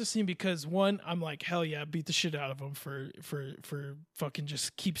to talk about this scene because, one, I'm like, hell yeah, beat the shit out of him for fucking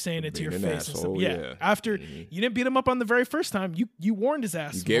just keep saying it to your face. Asshole, and stuff. After you didn't beat him up on the very first time, you warned his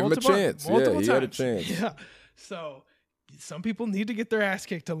ass. You gave him a chance. Multiple times. He had a chance. Yeah. So some people need to get their ass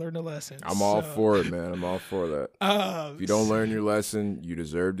kicked to learn a lesson. I'm all for it, man. I'm all for that. If you don't learn your lesson, you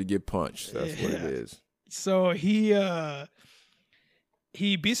deserve to get punched. That's what it is. So he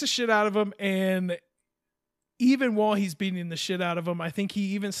beats the shit out of him, and even while he's beating the shit out of him, I think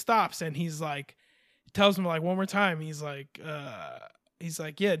he even stops and he's like, tells him like one more time. He's like,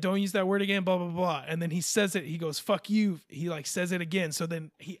 yeah, don't use that word again, blah, blah, blah. And then he says it. He goes, "Fuck you." He like says it again. So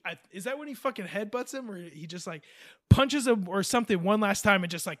then is that when he fucking headbutts him, or he just like punches him or something one last time and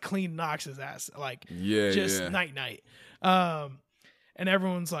just like clean knocks his ass? Like, night. And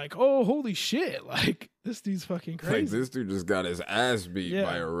everyone's like, "Oh, holy shit. Like, this dude's fucking crazy." Like, this dude just got his ass beat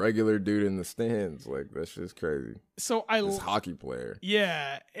by a regular dude in the stands. Like, that's just crazy. So this hockey player.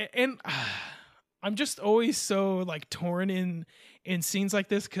 Yeah. And I'm just always so like torn in scenes like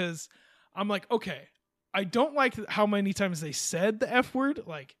this, because I'm like, okay, I don't like how many times they said the F word.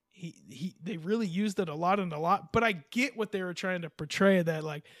 Like, they really used it a lot, but I get what they were trying to portray, that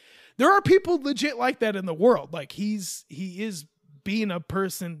like there are people legit like that in the world. Like, he is being a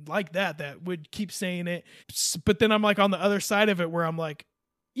person like that would keep saying it. But then I'm like on the other side of it, where I'm like,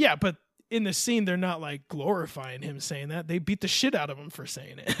 yeah, but in the scene, they're not like glorifying him saying that. They beat the shit out of him for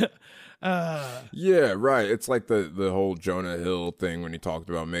saying it. Yeah, right. It's like the whole Jonah Hill thing when he talked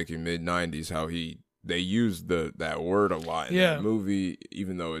about making mid-90s, how they used that word a lot in that movie,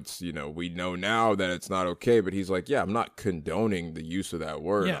 even though it's, we know now that it's not okay, but he's like, yeah, I'm not condoning the use of that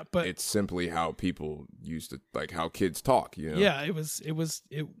word. Yeah, but it's simply how people used to, like how kids talk, Yeah, it was,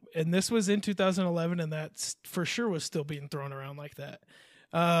 and this was in 2011, and that for sure was still being thrown around like that.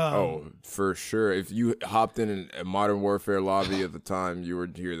 For sure. If you hopped in a Modern Warfare lobby at the time, you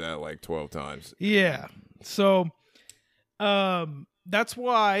would hear that like 12 times. Yeah. So, that's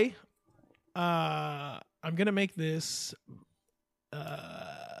why I'm gonna make this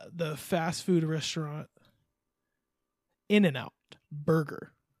the fast food restaurant In-N-Out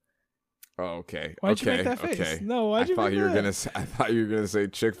Burger. Oh, okay. Why'd okay. you make that face? Okay. No, why'd you make that? I thought you were gonna say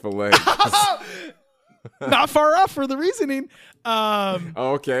Chick-fil-A. Not far off for the reasoning.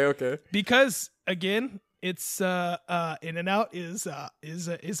 Okay. Because again, it's In-N-Out is a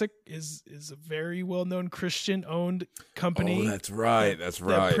very well known Christian owned company. Oh, that's right.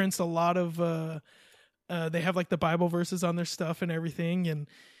 That prints a lot of they have like the Bible verses on their stuff and everything, and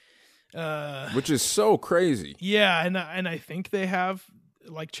which is so crazy. Yeah, and I think they have,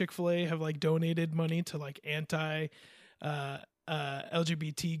 like, Chick-fil-A have like donated money to like anti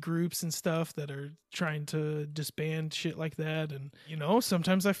LGBT groups and stuff that are trying to disband shit like that. And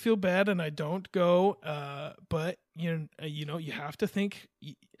sometimes I feel bad and I don't go, but you have to think,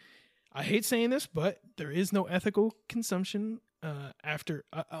 I hate saying this, but there is no ethical consumption after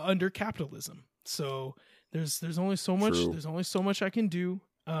under capitalism. So there's only so much. True. There's only so much I can do.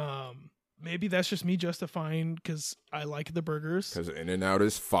 Maybe that's just me justifying because I like the burgers. Because In-N-Out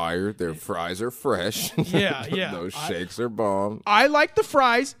is fire. Their fries are fresh. Yeah. Those shakes are bomb. I like the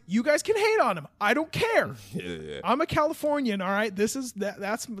fries. You guys can hate on them. I don't care. Yeah. I'm a Californian. All right.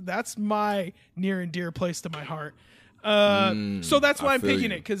 That's my near and dear place to my heart. So that's why I'm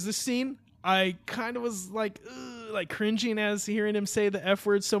picking it, because the scene, I kind of was like cringing as hearing him say the F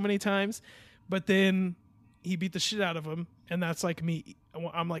word so many times, but then he beat the shit out of him, and that's like me.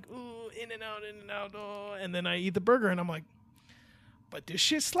 I'm like, ooh, In-N-Out, oh. And then I eat the burger, and I'm like, but this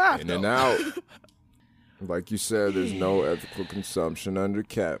shit slapped. In-N-Out. Like you said, there's no ethical consumption under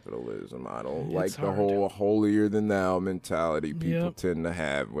capitalism. I don't like the whole holier than thou mentality people tend to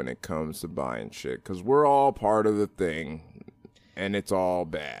have when it comes to buying shit, because we're all part of the thing, and it's all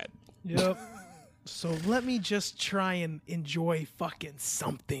bad. Yep. So let me just try and enjoy fucking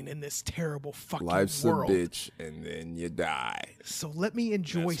something in this terrible fucking Life's world. a bitch, and then you die. So let me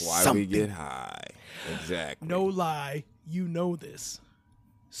enjoy That's why something. we get high. Exactly. No lie, you know this.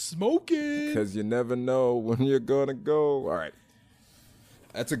 Smoking. Because you never know when you're gonna go. All right.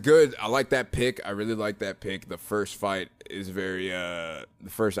 That's a good. I like that pick. I really like that pick. The first fight is very. I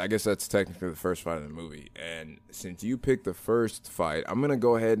guess that's technically the first fight in the movie. And since you picked the first fight, I'm gonna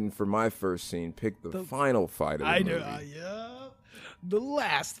go ahead and for my first scene pick the final fight of the movie. The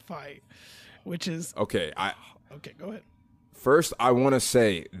last fight, which is okay. Okay, go ahead. First, I want to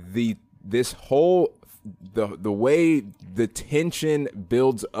say the way the tension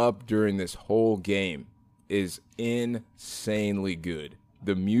builds up during this whole game is insanely good.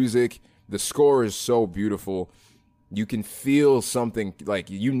 The music, the score is so beautiful. You can feel something, like,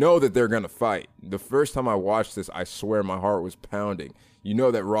 that they're going to fight. The first time I watched this, I swear my heart was pounding. You know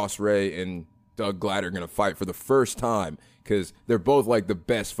that Ross Ray and Doug Glatt are going to fight for the first time because they're both like the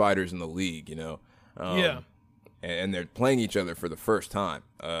best fighters in the league, Yeah. And they're playing each other for the first time.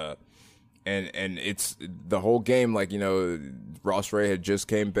 And it's the whole game, Ross Ray had just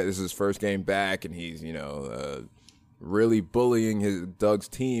came back. This is his first game back, and he's, really bullying Doug's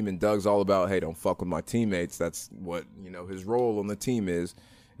team, and Doug's all about, hey, don't fuck with my teammates. That's what his role on the team is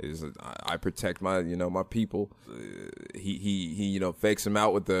I protect my my people. He fakes him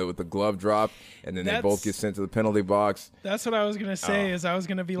out with the glove drop, and then they both get sent to the penalty box. That's what I was gonna say. Is I was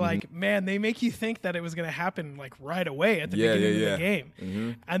gonna be like, man, they make you think that it was gonna happen like right away at the beginning of the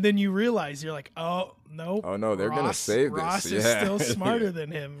game, and then you realize you're like, oh no, they're gonna save this. Ross is still smarter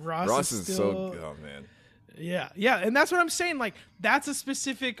than him. Ross is still, oh man. Yeah, and that's what I'm saying. Like, that's a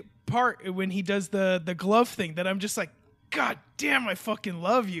specific part when he does the glove thing that I'm just like, God damn, I fucking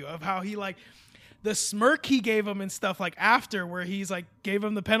love you. Of how he, like, the smirk he gave him and stuff, like, after, where he's like, gave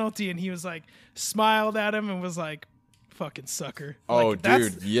him the penalty and he was like, smiled at him and was like, fucking sucker. Oh, like,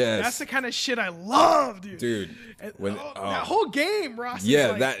 dude, yes. That's the kind of shit I love, dude. Dude, and, that whole game, Ross.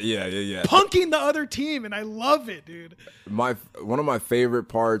 Yeah, is like punking the other team, and I love it, dude. One of my favorite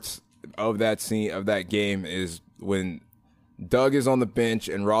parts of that scene, of that game, is when Doug is on the bench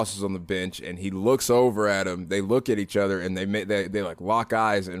and Ross is on the bench, and he looks over at him. They look at each other and they like lock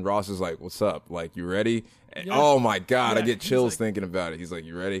eyes, and Ross is like, "What's up? Like, you ready?" And, oh my God, I get chills thinking about it. He's like,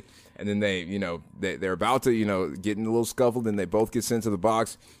 "You ready?" And then they're about to get in a little scuffle, then they both get sent to the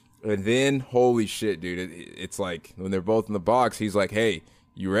box, and then holy shit, dude, it's like when they're both in the box, he's like, "Hey,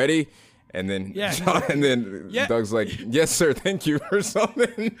 you ready?" And then, Doug's like, "Yes, sir. Thank you," or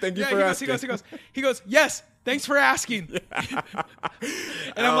something. Thank you for asking. He goes, "Yes, thanks for asking."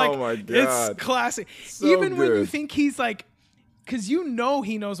 And I'm like, my God. It's classic. So Even when you good. think he's like, because he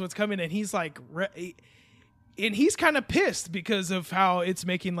knows what's coming, and he's like, and he's kind of pissed because of how it's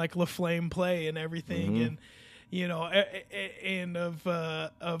making like LaFlame play and everything, and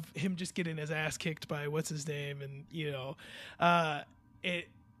of him just getting his ass kicked by what's his name, and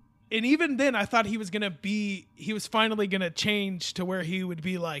And even then, I thought he was finally gonna change to where he would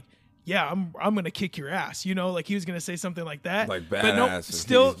be like, yeah, I'm gonna kick your ass. You know, like he was gonna say something like that. Like But badass. nope,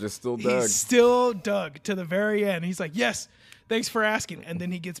 still, He's just still Doug. He's still Doug to the very end. He's like, yes, thanks for asking. And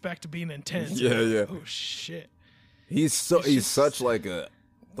then he gets back to being intense. Yeah, yeah. Oh shit. He's such like a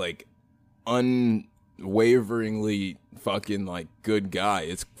unwaveringly fucking like good guy.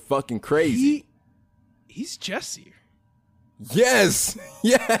 It's fucking crazy. He's Jesse. Yes.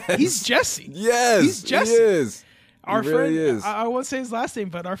 Yes. He's Jesse. Yes. He's Jesse. He is. Our He friend, really is. I won't say his last name,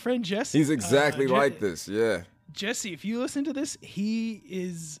 but our friend Jesse. He's exactly like this. Yeah. Jesse, if you listen to this, he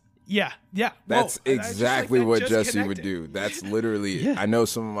is. Yeah. That's Whoa. exactly Just like that, what just Jesse would connected. do. That's literally. Yeah. I know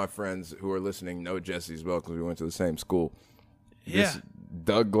some of my friends who are listening know Jesse as well because we went to the same school. Yeah.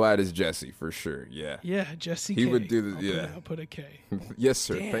 Doug Glad is Jesse for sure. Yeah. Yeah, Jesse. He K. would do the- I'll put a K. Yes,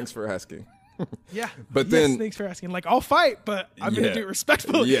 sir. Damn. Thanks for asking. Yeah. But yes, then- thanks for asking. Like, I'll fight, but I'm Yeah. gonna do it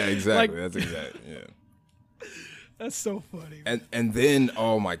respectfully. Yeah, exactly. Like, That's exactly. Yeah. that's so funny. And then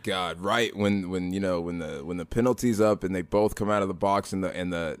oh my god, right when you know when the penalty's up and they both come out of the box and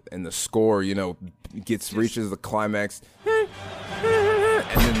the score, you know, reaches the climax. And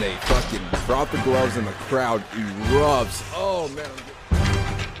then they fucking drop the gloves and the crowd erupts. Oh man.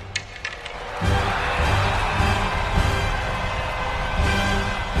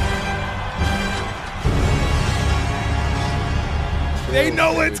 They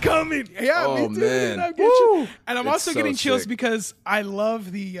know it's coming. Yeah, Oh, me too. man. Dude. I get you. Woo. And I'm It's also so getting chills sick. because I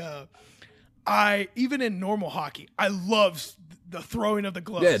love even in normal hockey, I love the throwing of the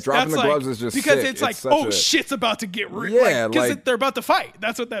gloves. Yeah, dropping That's the gloves is just because sick. it's like, It's such oh a- shit's about to get real. Yeah, because like- they're about to fight.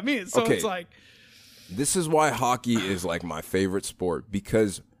 That's what that means. So Okay. it's like, This is why hockey is like my favorite sport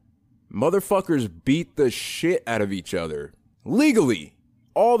because motherfuckers beat the shit out of each other legally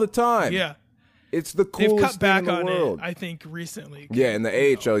all the time. yeah, It's the they've coolest cut back thing in the on world. it. I think recently. Yeah, in the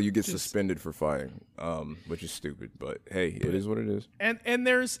AHL you get just- suspended for fighting, which is stupid. But hey, it is what it is. And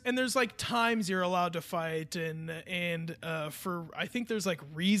there's like times you're allowed to fight and for I think there's like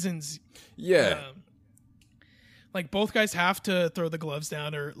reasons. Yeah, Like both guys have to throw the gloves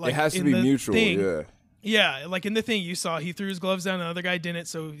down, or like it has to in be the mutual. thing- Yeah, Yeah, like in the thing you saw, he threw his gloves down, the other guy didn't,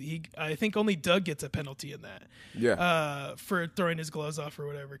 so I think only Doug gets a penalty in that. yeah. For throwing his gloves off or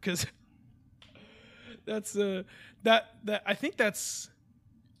whatever, because that's that I think that's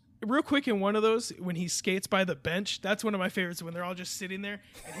real quick in one of those when he skates by the bench. That's one of my favorites when they're all just sitting there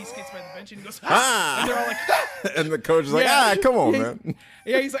and he skates by the bench and he goes ah! And they're all like ah! And the coach is like, Yeah. come on, Yeah, man.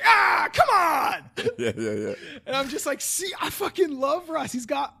 Yeah, he's like come on. yeah. And I'm just like, see, I fucking love Russ. He's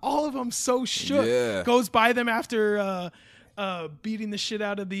got all of them so shook. Yeah. Goes by them after beating the shit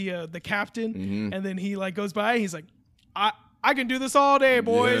out of the captain, Mm-hmm. and then he like goes by. And he's like, I can do this all day,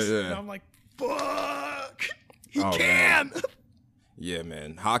 boys. Yeah. And I'm like, fuck, he Oh, can. Yeah,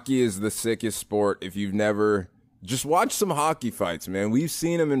 man. Hockey is the sickest sport. If you've never, just watch some hockey fights, man. We've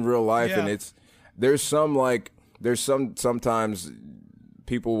seen them in real life, and Yeah. there's sometimes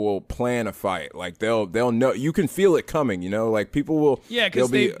people will plan a fight. Like they'll know, you can feel it coming, you know, like people will, Yeah, 'cause they'll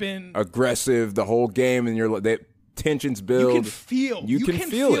be they've been- aggressive the whole game, and tensions build. You can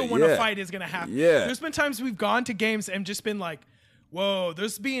feel it, when yeah. a fight is gonna happen. Yeah. There's been times we've gone to games and just been like, whoa,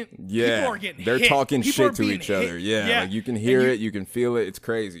 people are getting they're hit. talking People are shit to being each other. hit. Yeah, like you can hear it, you can feel it. It's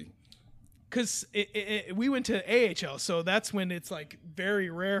crazy. Because we went to AHL, so that's when it's like very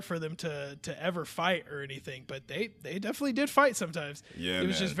rare for them to ever fight or anything. But they definitely did fight sometimes. Yeah, it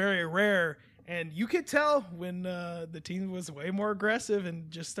was man. just very rare, and you could tell when the team was way more aggressive and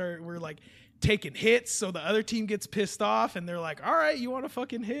we're like taking hits, so the other team gets pissed off, and they're like, "All right, you want to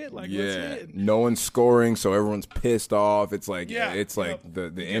fucking hit? Like, let's Yeah, hit." no one's scoring, so everyone's pissed off. It's like it's like yep. the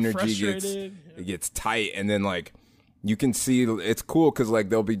Get energy gets frustrated. it gets tight, and then like you can see it's cool because like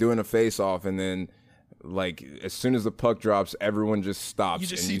they'll be doing a face off, and then like as soon as the puck drops, everyone just stops, You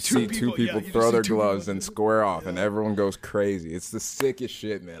just and see you two see two people- people yeah, you throw just see their two gloves people. and square off, and everyone goes crazy. It's the sickest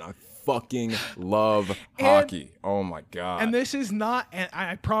shit, man. I fucking love hockey. Oh my god! And this is not, and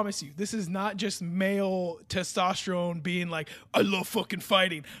I promise you, this is not just male testosterone being like, I love fucking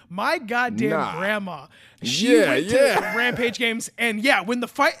fighting. My goddamn Nah. grandma, she went to Rampage games, and yeah, when the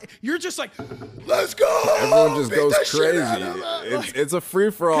fight, you're just like, let's go. Everyone just Beat goes the shit out crazy. of them. It's a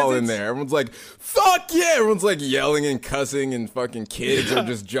free for all 'Cause in it's- there. Everyone's like, "Fuck yeah!" Everyone's like yelling and cussing, and fucking kids are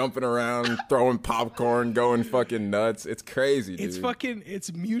just jumping around, throwing popcorn, going fucking nuts. It's crazy, dude.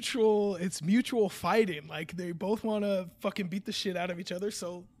 It's mutual fighting. Like they both want to fucking beat the shit out of each other,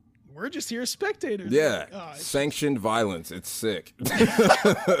 so we're just here as spectators. Yeah, Like, oh, sanctioned violence. It's sick.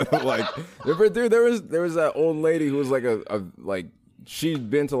 Like, dude, there was that old lady who was like a like she'd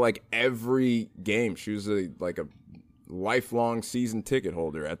been to like every game. She was a lifelong season ticket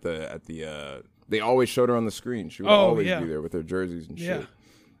holder at the. They always showed her on the screen. She would always yeah. be there with her jerseys and shit.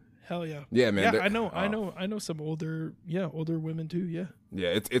 Hell yeah. Yeah, man. Yeah, I know some older women too. Yeah.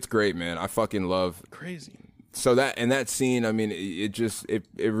 Yeah, it's great, man. I fucking love Crazy. So that scene, I mean, it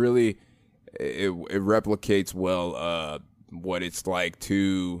really replicates well what it's like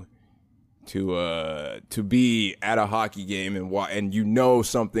to be at a hockey game and you know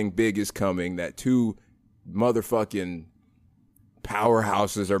something big is coming that two motherfucking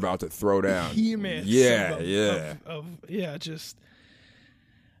powerhouses are about to throw down. Behemoths. Yeah. Just.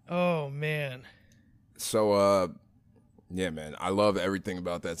 Oh man. So yeah, man, I love everything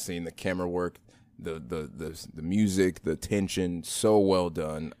about that scene. The camera work, the music, the tension, so well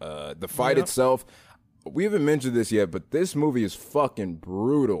done. The fight itself, we haven't mentioned this yet, but this movie is fucking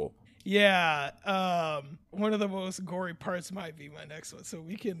brutal. Yeah, one of the most gory parts might be my next one, so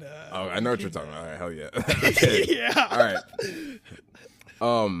we can. I know what you're talking about. All right, hell yeah. Okay. Yeah.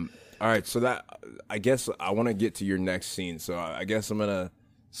 All right. So that, I guess I want to get to your next scene. So I guess I'm gonna.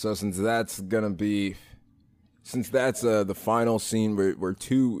 So since that's the final scene where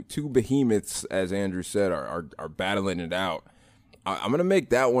two behemoths, as Andrew said, are battling it out. I'm gonna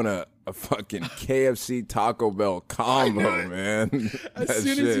make that one a fucking KFC Taco Bell combo, man. As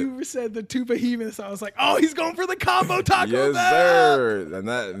soon as you said the two behemoths, I was like, oh, he's going for the combo Taco Bell. Yes, sir. And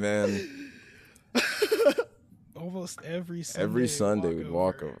that, man. Almost every Sunday we'd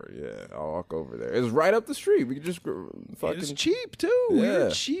walk over. Yeah, I'll walk over there. It was right up the street. We could just fucking. It was cheap too. Yeah. We were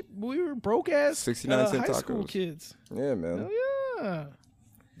cheap. We were broke ass 69-cent high school tacos. kids. Yeah, man. Hell yeah.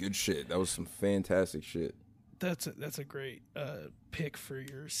 Good shit. That was some fantastic shit. That's a great pick for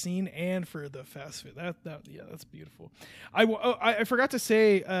your scene and for the fast food. That's beautiful. I forgot to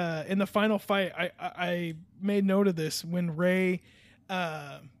say in the final fight, I made note of this when Ray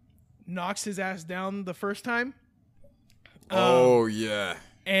knocks his ass down the first time. Oh yeah.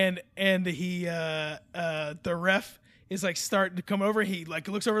 And he the ref is like starting to come over. He like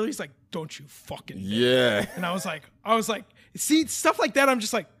looks over. He's like, "Don't you fucking dare." Yeah. And I was like, see stuff like that. I'm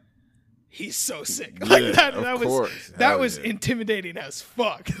just like. He's so sick. Like that was intimidating as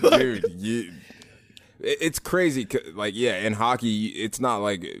fuck. Dude, it's crazy. Like, yeah, in hockey, it's not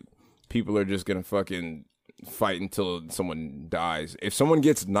like people are just gonna fucking fight until someone dies. If someone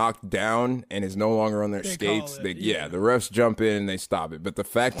gets knocked down and is no longer on their skates, the refs jump in and they stop it. But the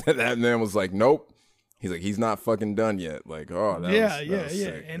fact that man was like, nope. He's like, he's not fucking done yet. Like, oh, that was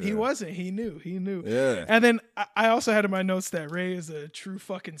sick. And he wasn't. He knew. Yeah. And then I also had in my notes that Ray is a true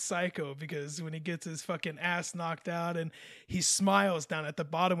fucking psycho because when he gets his fucking ass knocked out and he smiles down at the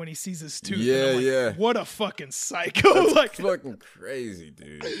bottom when he sees his tooth. Yeah. What a fucking psycho. That's like fucking crazy,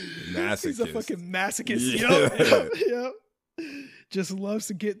 dude. Masochist. He's a fucking masochist. Yeah. Yep. Just loves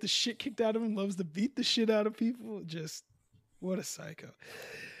to get the shit kicked out of him. Loves to beat the shit out of people. Just what a psycho.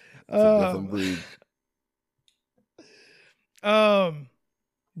 It's a different breed.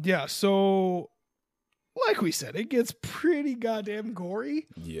 Yeah, so like we said, it gets pretty goddamn gory.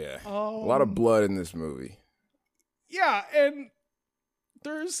 Yeah. A lot of blood in this movie. Yeah, and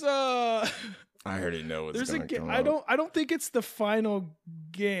there's I already know what's going to come up. I don't think it's the final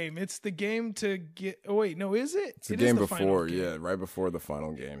game. It's the game to get is it? It's the game before, right before the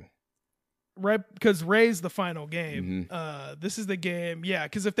final game. Right, because Ray's the final game. Mm-hmm. This is the game. Yeah,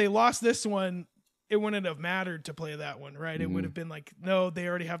 because if they lost this one, it wouldn't have mattered to play that one, right? Mm-hmm. It would have been like, no, they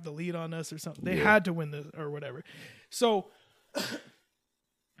already have the lead on us or something. They had to win this or whatever. So,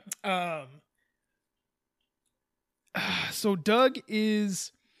 so Doug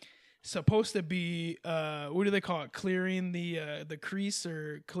is supposed to be, what do they call it? Clearing the crease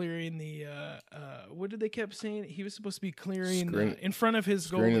or clearing the, what did they kept saying? He was supposed to be clearing in front of his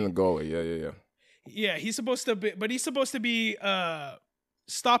goalie. Screening the goalie, yeah. Yeah, he's supposed to be, but he's supposed to be,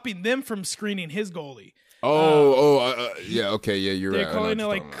 stopping them from screening his goalie. Yeah, okay, yeah, you're right. They're calling it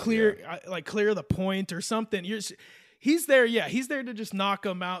like clear the point or something. He's there, he's there to just knock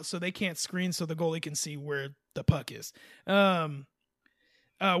them out so they can't screen so the goalie can see where the puck is.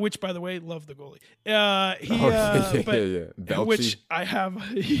 Which, by the way, love the goalie. Which I have,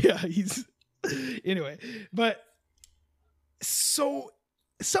 he's anyway. But so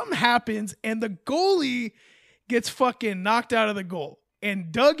something happens and the goalie gets fucking knocked out of the goal.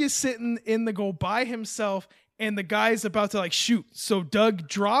 And Doug is sitting in the goal by himself, and the guy's about to like shoot. So Doug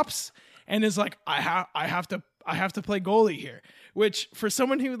drops and is like, I have to play goalie here. Which for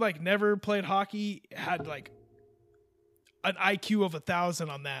someone who like never played hockey had like an IQ of 1,000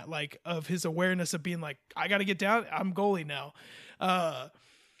 on that, like of his awareness of being like, I got to get down. I'm goalie now,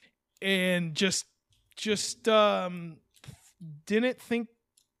 and just didn't think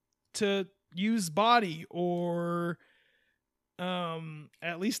to use body or.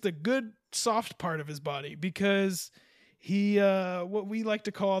 At least a good soft part of his body because he what we like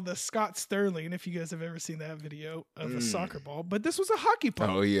to call the Scott Sterling, if you guys have ever seen that video of a soccer ball, but this was a hockey puck.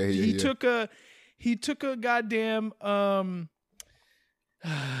 Oh yeah, he took a goddamn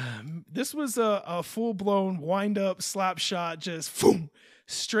this was a full-blown wind-up slap shot, just boom,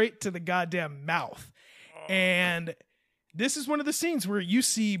 straight to the goddamn mouth. And this is one of the scenes where you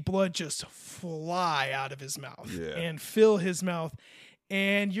see blood just fly out of his mouth and fill his mouth.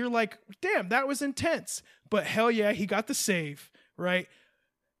 And you're like, damn, that was intense. But hell yeah, he got the save, right?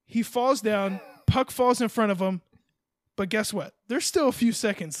 He falls down, puck falls in front of him. But guess what? There's still a few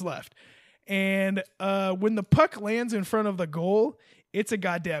seconds left. And when the puck lands in front of the goal, it's a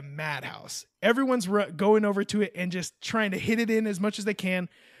goddamn madhouse. Everyone's going over to it and just trying to hit it in as much as they can.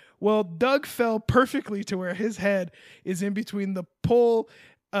 Well, Doug fell perfectly to where his head is in between the pole.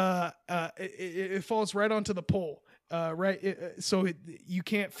 It falls right onto the pole. So you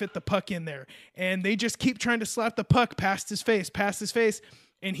can't fit the puck in there. And they just keep trying to slap the puck past his face.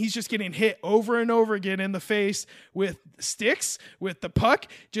 And he's just getting hit over and over again in the face with sticks, with the puck,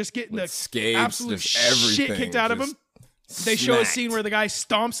 just getting with the skates, absolute shit kicked out of him. They show a scene where the guy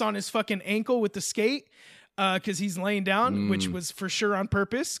stomps on his fucking ankle with the skate because he's laying down, which was for sure on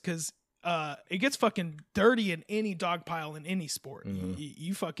purpose because it gets fucking dirty in any dog pile in any sport.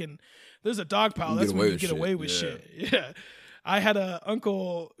 You fucking... There's a dog pile. That's when you get away with shit. Yeah. I had a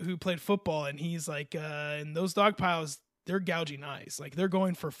uncle who played football, and he's like, in those dog piles, they're gouging eyes. Like, they're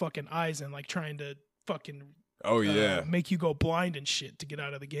going for fucking eyes and, like, trying to fucking make you go blind and shit to get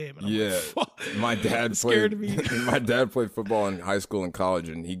out of the game. And I'm like, fuck. My dad played football in high school and college,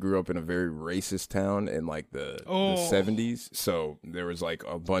 and he grew up in a very racist town in, like, the 70s. So there was, like,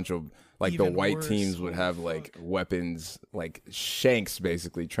 a bunch of... Like even the white teams would have like weapons, like shanks,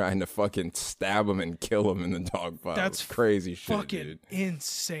 basically trying to fucking stab them and kill them in the dog pile. That's crazy shit, fucking dude.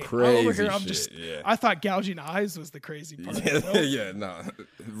 Insane. Crazy over here, I'm shit, just. I thought gouging eyes was the crazy part. No.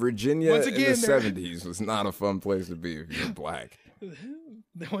 Virginia in the 70s was not a fun place to be if you're black.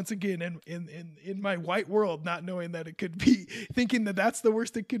 Once again, in my white world, not knowing that it could be, thinking that that's the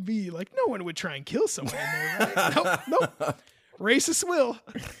worst it could be. Like no one would try and kill someone in there, right? Nope. Racist will.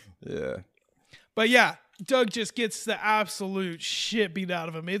 Yeah. But yeah, Doug just gets the absolute shit beat out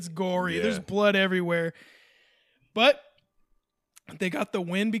of him. It's gory. There's blood everywhere. But they got the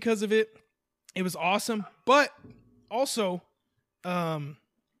win because of it. It was awesome. But also, a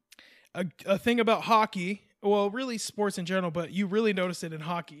thing about hockey, well, really sports in general, but you really notice it in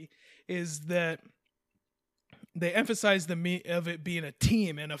hockey, is that they emphasize the meat of it being a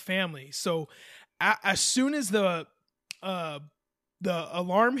team and a family. So as soon as the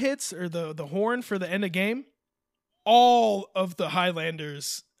alarm hits or the horn for the end of game, all of the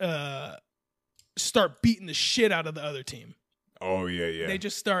Highlanders start beating the shit out of the other team. Oh yeah. They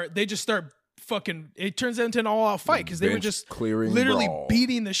just start fucking. It turns into an all out fight because they were just literally brawl.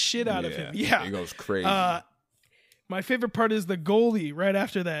 Beating the shit out of him. Yeah, he goes crazy. My favorite part is the goalie right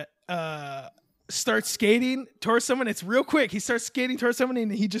after that. Starts skating towards someone. It's real quick. He starts skating towards someone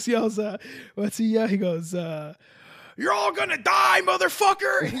and he just yells, what's he yell? He goes, "You're all gonna die,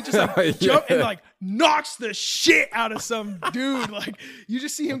 motherfucker!" And he just like jump and like knocks the shit out of some dude. Like you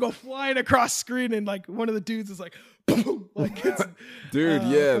just see him go flying across screen, and like one of the dudes is like, boom, like it's dude,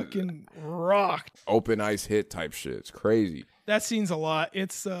 fucking rocked. Open ice hit type shit. It's crazy. That scene's a lot.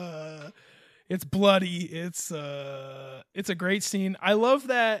 It's bloody. It's a great scene. I love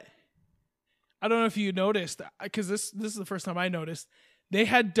that. I don't know if you noticed because this is the first time I noticed they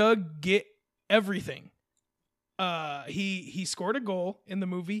had Doug get everything. He scored a goal in the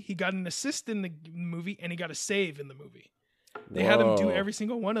movie. He got an assist in the movie, and he got a save in the movie. They had him do every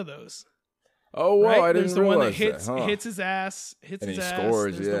single one of those. Oh wow! Right? I didn't There's the realize one that that, hits his ass, hits and his ass.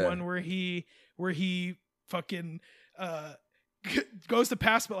 Scores, There's the one where he fucking goes to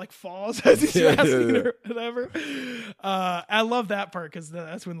pass but like falls as he's passing or whatever. I love that part because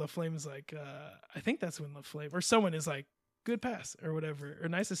that's when LaFlame is like, I think that's when LaFlame or someone is like, good pass or whatever or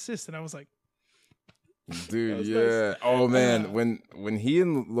nice assist, and I was like. Dude, yeah. Nice. Oh man, when he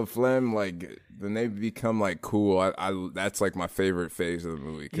and LaFlemme like then they become like cool. I that's like my favorite phase of the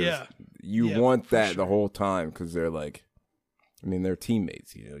movie. Cause you want that the whole time because they're like, I mean, they're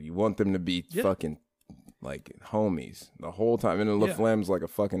teammates. You know, you want them to be fucking like homies the whole time. And then LaFlemme's like a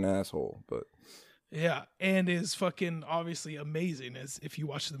fucking asshole, but and is fucking obviously amazing. As if you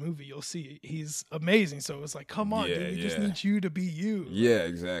watch the movie, you'll see he's amazing. So it's like, come on, dude, we just need you to be you. Yeah,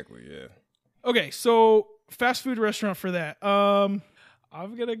 exactly. Yeah. Okay, so fast food restaurant for that. I'm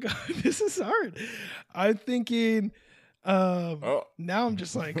gonna go. This is hard. I'm thinking. Now I'm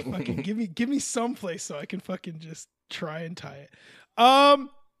just like fucking give me some place so I can fucking just try and tie it. I'm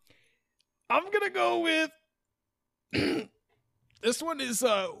gonna go with This one is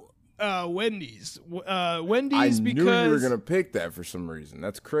Wendy's. Wendy's I because knew you were gonna pick that for some reason.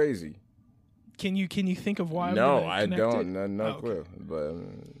 That's crazy. Can you think of why? No, I don't. No clue. Okay. But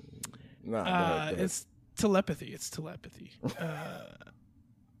go ahead. It's telepathy. It's telepathy.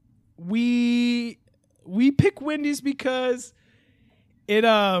 We pick Wendy's because it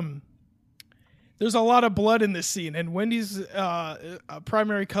there's a lot of blood in this scene, and Wendy's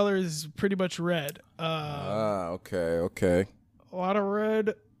primary color is pretty much red. Okay. A lot of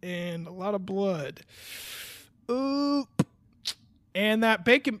red and a lot of blood. Ooh. And that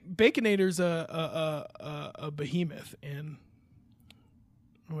Baconator's a behemoth, and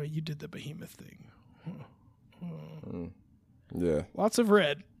you did the behemoth thing. Yeah. Lots of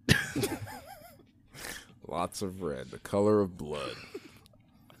red. Lots of red. The color of blood.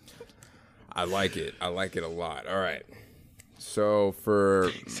 I like it. I like it a lot. All right. So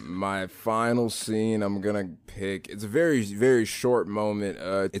for my final scene, I'm going to pick, it's a very, very short moment.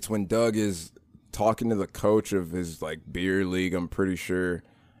 It's when Doug is talking to the coach of his like beer league, I'm pretty sure.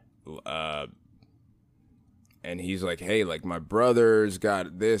 And he's like, hey, like my brother's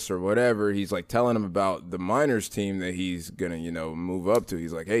got this or whatever. He's like telling him about the minors team that he's going to, move up to.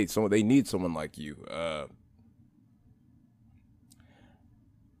 He's like, hey, they need someone like you.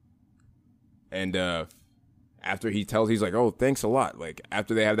 And after he tells, he's like, oh, thanks a lot. Like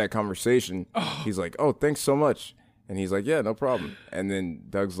after they have that conversation, he's like, oh, thanks so much. And he's like, yeah, no problem. And then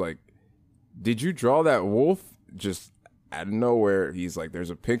Doug's like, did you draw that wolf? Just out of nowhere, he's like, there's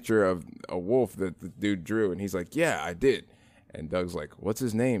a picture of a wolf that the dude drew. And he's like, yeah, I did. And Doug's like, what's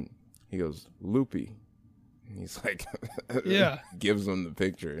his name? He goes, Loopy. And he's like, yeah. Gives him the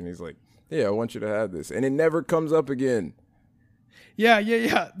picture. And he's like, yeah, I want you to have this. And it never comes up again. Yeah.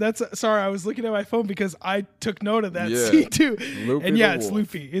 Sorry, I was looking at my phone because I took note of that Yeah. scene too. Loopy And yeah, the it's wolf.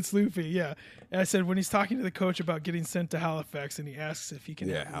 Loopy. It's Loopy, yeah. And I said when he's talking to the coach about getting sent to Halifax and he asks if he can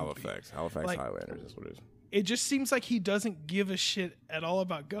Yeah, have Loopy. Halifax Like- Highlanders, that's what it is. It just seems like he doesn't give a shit at all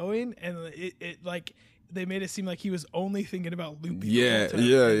about going, and it like they made it seem like he was only thinking about Loopy. the Yeah, whole time.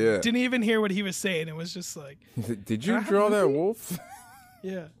 yeah. Didn't even hear what he was saying. It was just like, Did you I have draw that Loopy? wolf?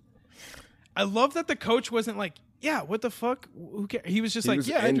 yeah. I love that the coach wasn't like, yeah, what the fuck? Who cares? He was just He like, was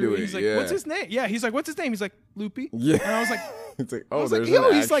yeah, I into drew it. it, He's like, yeah. what's his name? Yeah, he's like, what's his name? He's like, Loopy. Yeah. And I was like, It's like, oh, was like, there's yo,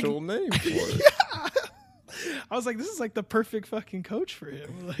 an he's like- actual name for it. I was like, this is like the perfect fucking coach for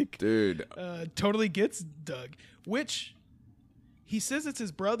him. Like, Dude, totally gets Doug, which he says it's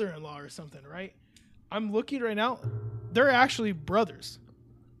his brother-in-law or something, right? I'm looking right now. They're actually brothers.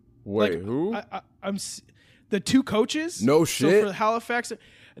 wait, Like, who? I'm the two coaches. No So shit. for Halifax,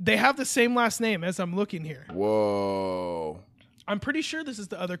 they have the same last name as I'm looking here. Whoa. I'm pretty sure this is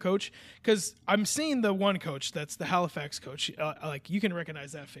the other coach because I'm seeing the one coach that's the Halifax coach. Like you can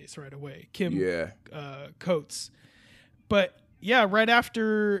recognize that face right away, Kim Yeah. Coates. But yeah, right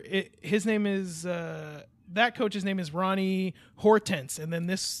after it, his name is that coach's name is Ronnie Hortense, and then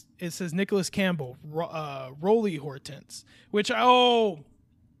it says Nicholas Campbell, Rolly Hortense, which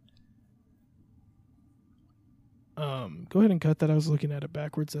go ahead and cut that. I was looking at it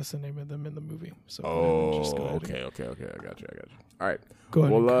backwards. That's the name of them in the movie. So just go ahead and- Okay. I got you. All right. Go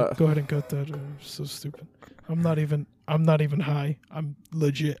ahead, Well, go ahead and cut that. So stupid. I'm not even high. I'm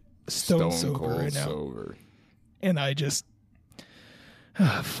legit stone sober cold right now, sober. and I just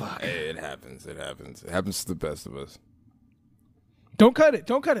fuck. Hey, it happens. It happens to the best of us. Don't cut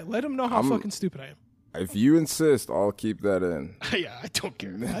it. Let him know how I'm- fucking stupid I am. If you insist, I'll keep that in. Yeah, I don't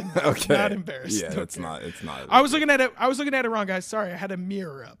care. I'm Okay. not embarrassed. Yeah, Don't it's care. not. It's not. I was looking at it wrong, guys. Sorry, I had a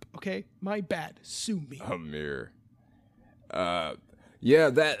mirror up. Okay, my bad. Sue me. a mirror. Yeah,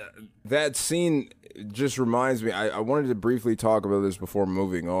 that scene just reminds me. I wanted to briefly talk about this before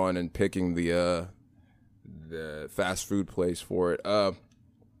moving on and picking the fast food place for it.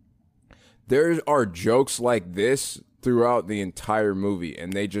 There are jokes like this throughout the entire movie,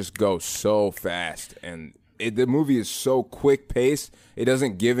 and they just go so fast. And the movie is so quick paced; it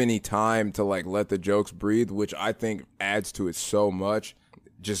doesn't give any time to like let the jokes breathe, which I think adds to it so much.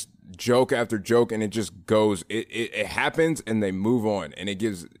 Just joke after joke, and it just goes. It happens, and they move on, and it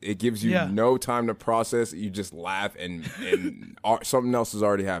gives you Yeah. no time to process. You just laugh, and something else is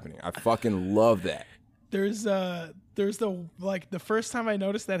already happening. I fucking love that. There's the like the first time I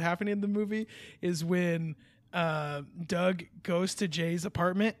noticed that happening in the movie is when Doug goes to Jay's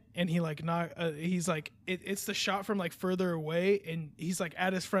apartment and he like he's like it's the shot from like further away and he's like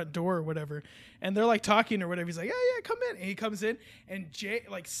at his front door or whatever and they're like talking or whatever. He's like yeah come in, and he comes in and Jay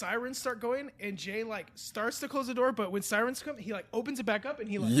like sirens start going and Jay like starts to close the door, but when sirens come he like opens it back up and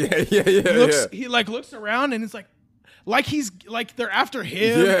he like Yeah. he like looks around and it's like he's like they're after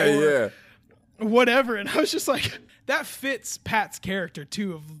him or Yeah. whatever. And I was just like, that fits Pat's character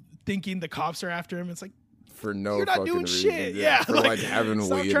too of thinking the cops are after him. It's like, for no you're not fucking doing reason. shit. Yeah, for like like, having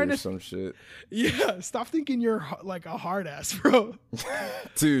stop weed trying or to- some shit. yeah, stop thinking you're like a hard ass, bro.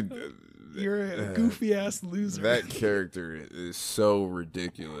 Dude, You're a goofy ass loser. that character is so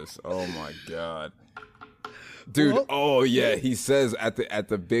ridiculous. Oh my god. Dude, Well, oh yeah, he says at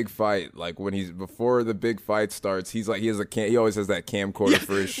the big fight, like when he's before the big fight starts, he's like he always has that camcorder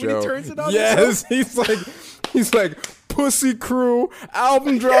for his when he show. turns it on yes, he's like Pussy Crew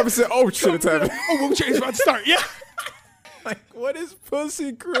album drop. And said, oh shit, it's happening. Oh, Wu Chang's about to start. Yeah. Like, what is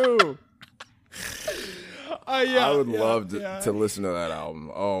Pussy Crew? Yeah. I would yeah, love yeah. to listen to that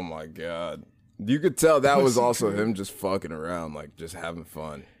album. Oh my god, you could tell that was Pussy also Crew. him just fucking around, like just having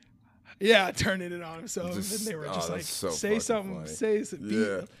fun. Yeah, turning it on himself. Just- and they were oh, just like, that's so say fucking something, funny. say something.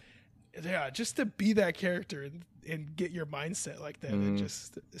 Yeah. Yeah, just to be that character and get your mindset like that and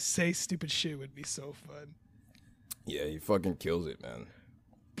just say stupid shit would be so fun. Yeah, he fucking kills it, man.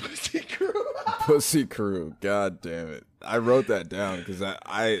 Pussy Crew. Pussy Crew, god damn it! I wrote that down because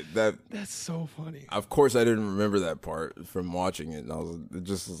That's so funny. of course I didn't remember that part from watching it, and it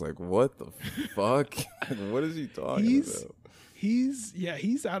just was like, what the fuck? What is he talking about?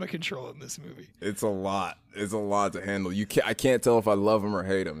 He's out of control in this movie. It's a lot. It's a lot to handle. I can't tell if I love him or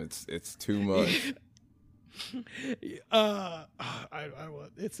hate him. It's too much.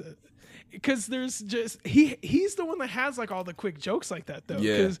 Because there's just he's the one that has like all the quick jokes like that though.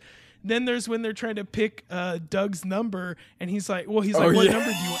 Yeah. Because then there's when they're trying to pick Doug's number and he's like, what yeah. number do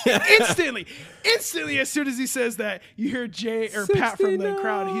you want? Instantly, as soon as he says that, you hear Jay or Pat from the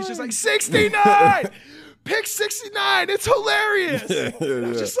crowd. He's just like 69. Pick 69. It's hilarious. Yeah.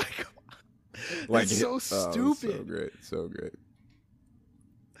 I'm just like. It's so stupid. So great. So great.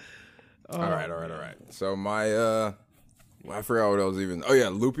 All right. So my I forgot what I was even. Oh yeah,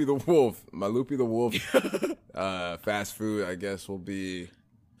 Loopy the Wolf. My Loopy the Wolf fast food, I guess, will be.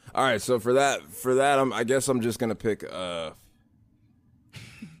 All right, so for that, I guess I'm just gonna pick.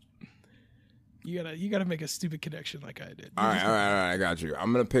 You gotta make a stupid connection like I did. All right, I got you.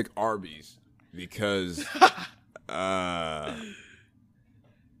 I'm gonna pick Arby's because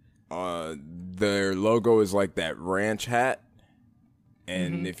their logo is like that ranch hat,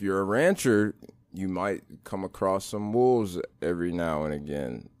 and if you're a rancher, you might come across some wolves every now and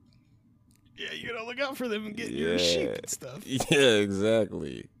again. Yeah, you gotta look out for them and get your sheep and stuff. Yeah,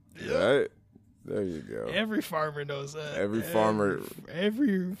 exactly. Right? There you go. Every farmer knows that. Every farmer-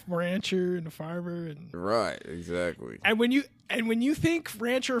 every rancher and farmer, and Right, exactly. when you think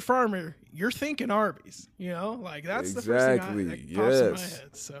rancher or farmer, you're thinking Arby's. You know, like that's the first Exactly, thing that pops in my yes.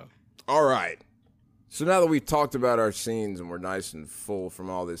 head. So All right. So now that we've talked about our scenes and we're nice and full from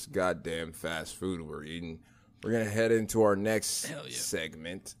all this goddamn fast food we're eating, we're going to head into our next Hell yeah.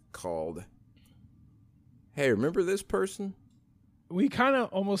 segment called, Hey, remember this person? we kind of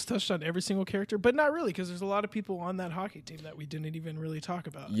almost touched on every single character, but not really, because there's a lot of people on that hockey team that we didn't even really talk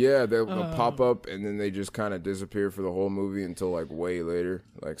about. Yeah, they'll pop up and then they just kind of disappear for the whole movie until like way later,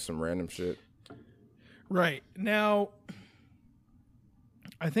 like some random shit. Right. Now,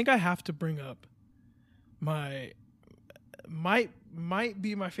 I think I have to bring up my might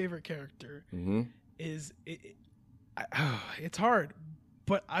be my favorite character. Mm-hmm. It's hard,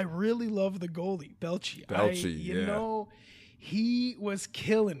 but I really love the goalie, Belchi. You know, he was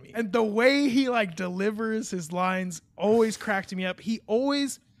killing me. And the way he like delivers his lines always cracked me up. He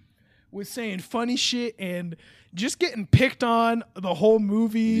always was saying funny shit and just getting picked on the whole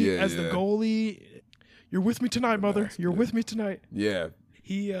movie as the goalie. You're with me tonight, mother. You're with me tonight. Yeah.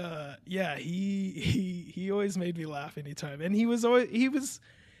 He always made me laugh anytime. And he was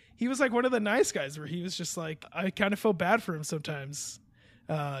like one of the nice guys where he was just like, I kind of felt bad for him sometimes.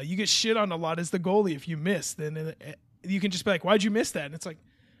 You get shit on a lot as the goalie if you miss. Then you can just be like, why'd you miss that? And it's like,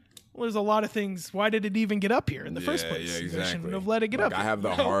 well, there's a lot of things. Why did it even get up here in the first place? Yeah, You exactly. shouldn't have let it get Like, up. I have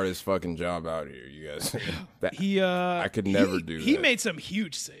the hardest fucking job out here, you guys. I could never do that. He made some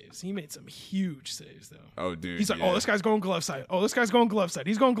huge saves. Though. Oh, dude. He's like, oh, this guy's going glove side. Oh, this guy's going glove side.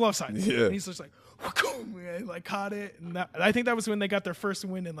 He's going glove side. Yeah. And he's just like, like caught it. And I think that was when they got their first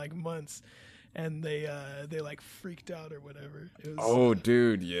win in like months, and they like freaked out or whatever. It was,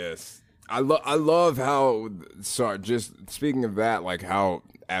 dude, yes. I love how. Sorry, just speaking of that, like how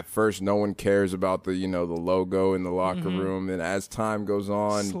at first no one cares about the the logo in the locker room, and as time goes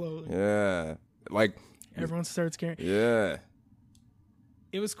on, slowly, yeah, like everyone starts caring. Yeah,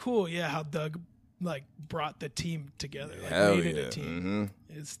 it was cool. Yeah, how Doug like brought the team together, like hell made it yeah. a team.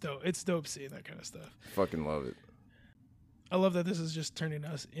 It's dope. It's dope seeing that kind of stuff. Fucking love it. I love that this is just turning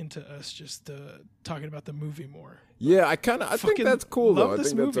us into us just talking about the movie more. Yeah, I think that's cool though. I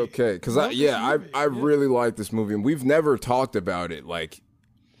think that's okay because I really like this movie, and we've never talked about it like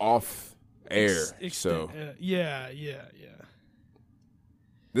off air. Yeah.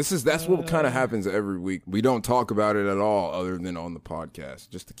 That's what kind of happens every week. We don't talk about it at all, other than on the podcast,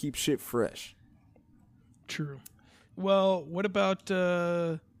 just to keep shit fresh. True. Well, what about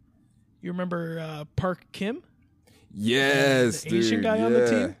you remember Park Kim? Yes, the Asian dude, guy on the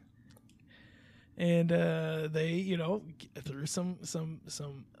team. And they, threw some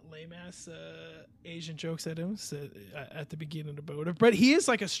lame ass Asian jokes at him at the beginning of boat. But he is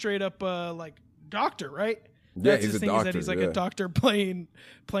like a straight up like doctor, right? Yeah, That's he's his a thing, doctor. Is that he's like a doctor playing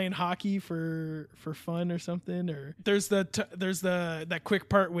hockey for fun or something. Or there's that quick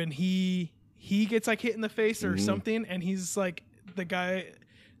part when he gets like hit in the face or something, and he's like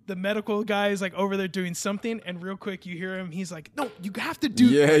the medical guy is like over there doing something, and real quick you hear him. He's like, "No, you have to do."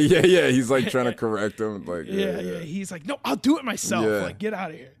 Yeah. He's like trying to correct him. Like, yeah. He's like, "No, I'll do it myself." Yeah. Like, get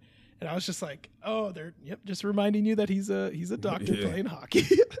out of here. And I was just like, "Oh, just reminding you that he's a doctor playing hockey."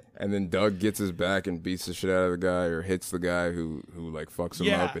 And then Doug gets his back and beats the shit out of the guy or hits the guy who like fucks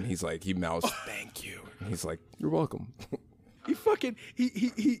him up, and he's like, he mouths, "Thank you," and he's like, "You're welcome." He fucking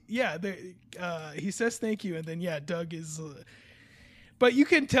he says thank you, and then Doug is. But you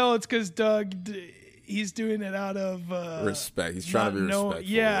can tell it's because Doug, he's doing it out of respect. He's trying to be respectful.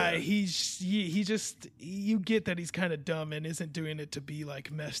 Yeah, he just you get that he's kind of dumb and isn't doing it to be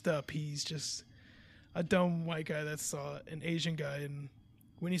like messed up. He's just a dumb white guy that saw an Asian guy, and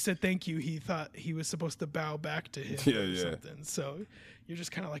when he said thank you, he thought he was supposed to bow back to him or something. So you're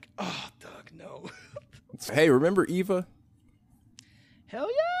just kind of like, oh, Doug, no. Hey, remember Eva? Hell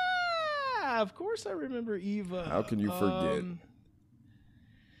yeah! Of course I remember Eva. How can you forget?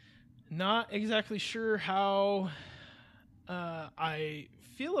 Not exactly sure how I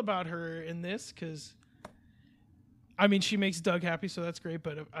feel about her in this, because I mean, she makes Doug happy, so that's great.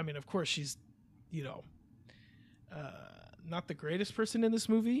 But I mean, of course, she's not the greatest person in this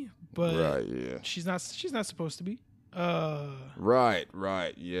movie, but she's not supposed to be. Right,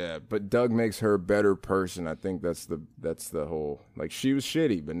 yeah. But Doug makes her a better person. I think that's the whole, like, she was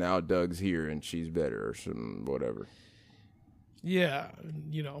shitty, but now Doug's here and she's better or some whatever. Yeah,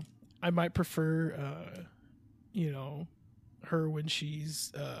 I might prefer, her when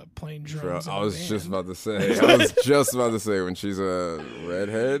she's playing drums. I was just about to say when she's a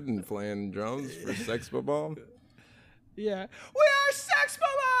redhead and playing drums for Sex Bomb. Yeah, we are Sex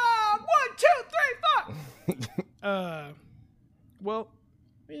Bomb. 1, 2, 3, 4. Well,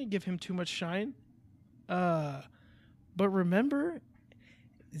 we didn't give him too much shine. But remember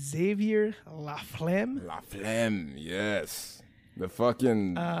Xavier Laflamme? Laflamme, yes. The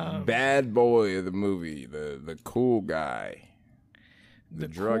fucking bad boy of the movie, the cool guy, the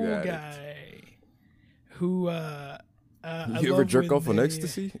drug cool addict guy, who you ever jerk off on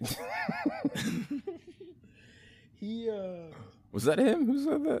ecstasy? He was that him? Who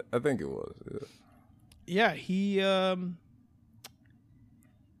said that? I think it was. Yeah, he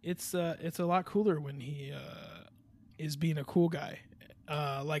it's a lot cooler when he is being a cool guy.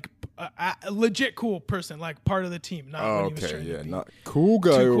 Like a legit cool person, like part of the team. Not when he was trying to be not cool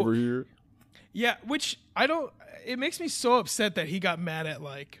guy cool. over here. Yeah, which I don't. It makes me so upset that he got mad at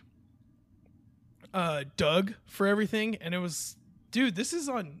like Doug for everything, and it was, dude, this is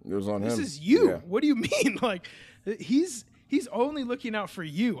on. It was on him. This is you. Yeah. What do you mean? Like he's only looking out for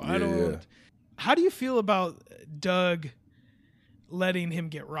you. I don't. Yeah. How do you feel about Doug letting him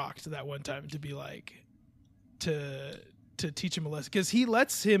get rocked that one time to be like to teach him a lesson? Because he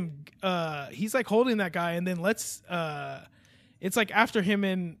lets him he's like holding that guy and then lets it's like after him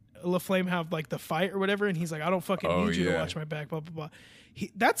and LaFlame have like the fight or whatever, and he's like, I don't fucking need you to watch my back, blah blah blah.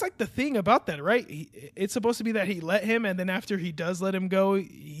 That's like the thing about that, right? It's supposed to be that he let him, and then after he does let him go,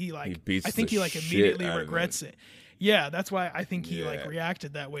 he beats I think he like immediately regrets it. Yeah, that's why I think he like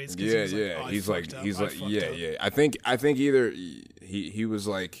reacted that way. He's like, yeah. I think either he was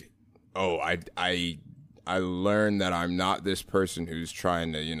like, oh, I learned that I'm not this person who's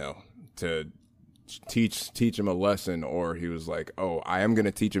trying to, to teach him a lesson, or he was like, oh, I am going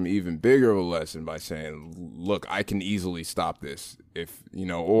to teach him even bigger of a lesson by saying, look, I can easily stop this if,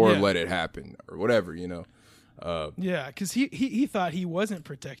 let it happen or whatever, yeah, because he thought he wasn't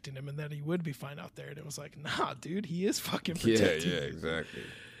protecting him and that he would be fine out there, and it was like, nah, dude, he is fucking protecting him. Exactly.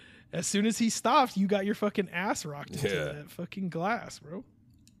 As soon as he stopped, you got your fucking ass rocked into that fucking glass, bro.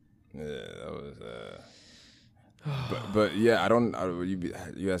 Yeah, that was but yeah,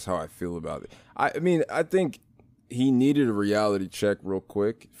 you asked how I feel about it. I mean, I think he needed a reality check real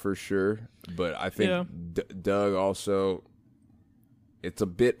quick for sure, but I think Doug also, it's a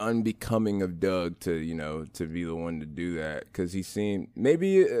bit unbecoming of Doug to be the one to do that, because he seemed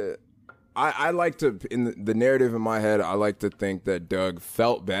maybe. I like to, in the narrative in my head, I like to think that Doug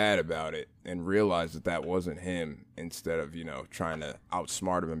felt bad about it and realized that wasn't him, instead of, trying to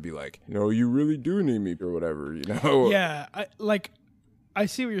outsmart him and be like, you really do need me or whatever, Yeah, I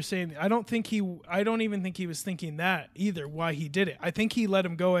see what you're saying. I don't even think he was thinking that either, why he did it. I think he let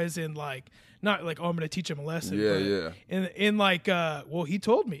him go as in like, not like, oh, I'm going to teach him a lesson. Yeah. In like, well, he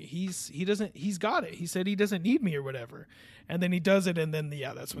told me he's got it. He said he doesn't need me or whatever. And then he does it, and then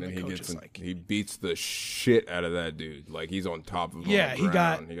that's when the coach is like, he beats the shit out of that dude. Like, he's on top of him. Yeah, he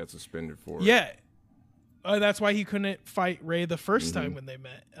got suspended for it. Yeah, that's why he couldn't fight Ray the first time when they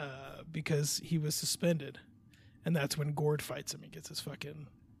met, because he was suspended, and that's when Gord fights him. He gets his fucking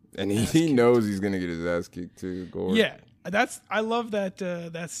and he knows he's gonna get his ass kicked too. Gord. Yeah, I love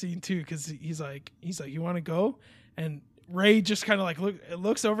that scene too, because he's like, you want to go, and Ray just kind of like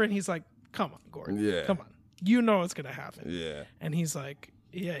looks over, and he's like, come on, Gord, come on. You know what's gonna happen. Yeah. And he's like,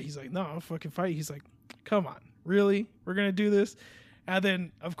 no, I'll fucking fight. He's like, come on, really? We're gonna do this? And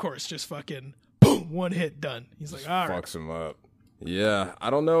then, of course, just fucking boom, one hit, done. He's like, all right. Fucks him up. Yeah, I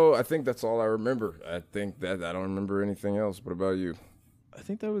don't know. I think that's all I remember. I don't remember anything else. What about you? I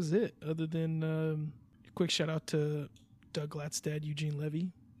think that was it. Other than quick shout out to Doug Glatt's dad, Eugene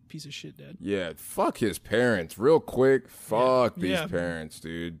Levy, piece of shit dad. Yeah, fuck his parents, real quick. Fuck these parents,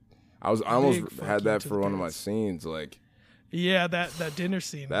 dude. I almost had that for one of my scenes, like. Yeah, that dinner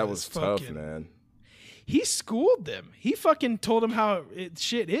scene. That was tough, man. He schooled them. He fucking told them how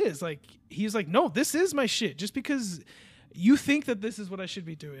shit is. Like, he's like, no, this is my shit. Just because you think that this is what I should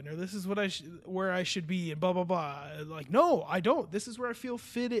be doing, or this is what where I should be, and blah blah blah. Like, no, I don't. This is where I feel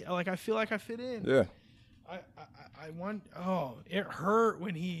fit. Like, I feel like I fit in. Yeah. I want. Oh, it hurt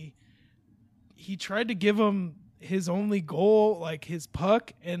when he tried to give him his only goal, like his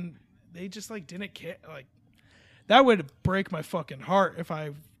puck, and they just like didn't care. Like, that would break my fucking heart if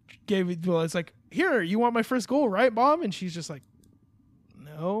I gave it. Well, it's like, here, you want my first goal, right, Mom? And she's just like,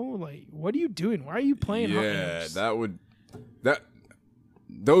 no. Like, what are you doing? Why are you playing? Yeah,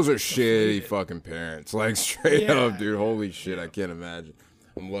 those are shitty fucking parents. Like, straight up, dude. Holy shit, I can't imagine.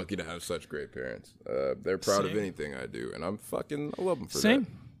 I'm lucky to have such great parents. They're proud of anything I do, and I love them for that.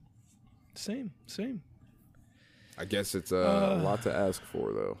 Same. I guess it's a lot to ask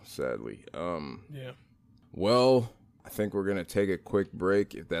for, though, sadly. Yeah. Well, I think we're going to take a quick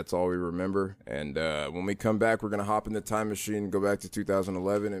break, if that's all we remember. And when we come back, we're going to hop in the time machine, go back to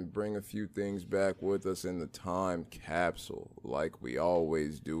 2011, and bring a few things back with us in the time capsule, like we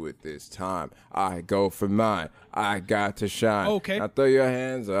always do at this time. I go for mine. I got to shine. Okay. Now throw your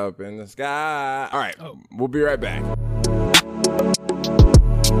hands up in the sky. All right. We'll be right back.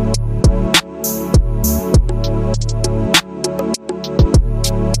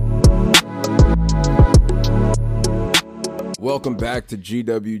 Welcome back to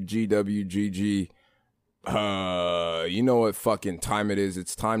GWGWGG. You know what fucking time it is.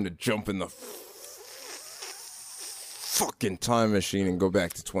 It's time to jump in the fucking time machine and go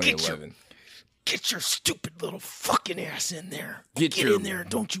back to 2011. Get your stupid little fucking ass in there. Get your in there.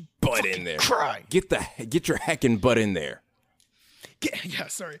 Don't you butt in there. Cry. Get your heckin' butt in there.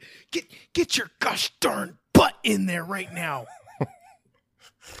 Get your gosh darn butt in there right now.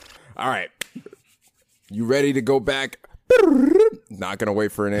 All right. You ready to go back? Not going to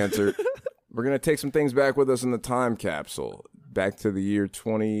wait for an answer. We're going to take some things back with us in the time capsule. Back to the year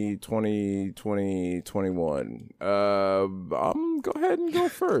 2020, 2021. Go ahead and go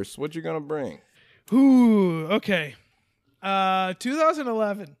first. What you going to bring? Ooh, okay.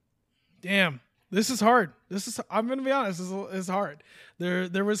 2011. Damn. This is hard. I'm going to be honest. This is hard.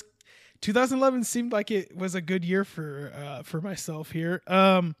 There was 2011 seemed like it was a good year for myself here.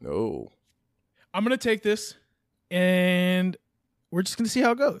 No. I'm going to take this, and we're just going to see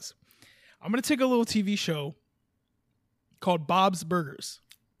how it goes. I'm going to take a little TV show called Bob's Burgers.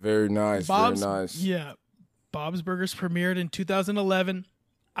 Very nice. Very nice. Yeah. Bob's Burgers premiered in 2011.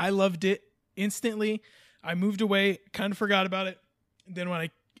 I loved it instantly. I moved away, kind of forgot about it. And then when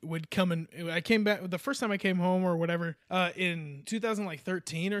I came back, the first time I came home or whatever, in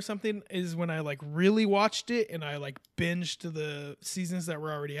 2013 or something is when I like really watched it, and I like binged the seasons that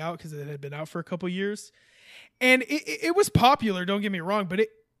were already out because it had been out for a couple years. And it was popular, don't get me wrong, but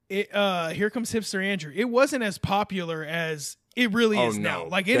Here Comes Hipster Andrew, it wasn't as popular as it really is now.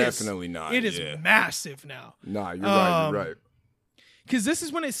 Like, it definitely is, not. It is massive now. Nah, you're right. You're right. Because this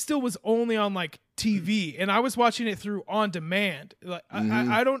is when it still was only on like TV, and I was watching it through on demand. Like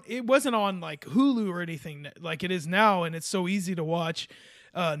it wasn't on like Hulu or anything like it is now, and it's so easy to watch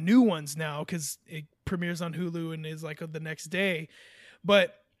new ones now because it premieres on Hulu and is like the next day.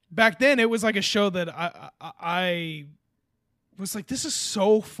 But back then, it was like a show that I was like, this is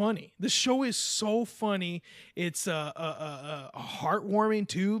so funny. This show is so funny. It's heartwarming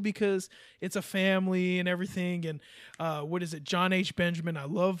too, because it's a family and everything. And what is it? John H. Benjamin. I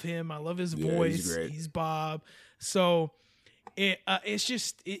love him. I love his voice. He's great. He's Bob. So I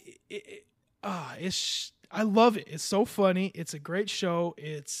love it. It's so funny. It's a great show.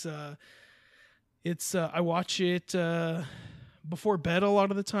 I watch it before bed a lot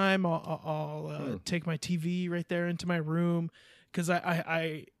of the time. I'll take my TV right there into my room, because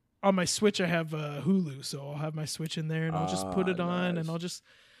I on my Switch I have Hulu, so I'll have my Switch in there and I'll just put it on, and I'll just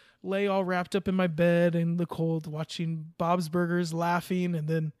lay all wrapped up in my bed in the cold, watching Bob's Burgers, laughing, and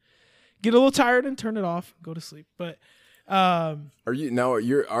then get a little tired and turn it off, go to sleep. But are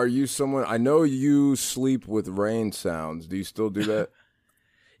you someone, I know you sleep with rain sounds. Do you still do that?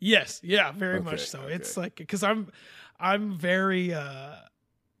 Yes, yeah, very much so. Okay. It's like, because I'm very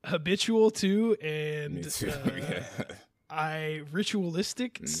habitual too, and Me too. I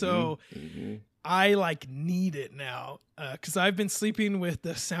ritualistic, so I like need it now, because I've been sleeping with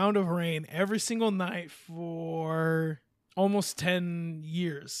the sound of rain every single night for almost 10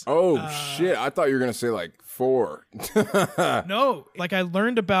 years. Oh shit! I thought you were gonna say like 4. No, like I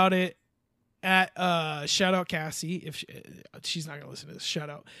learned about it at shout out Cassie, if she's not gonna listen to this, shout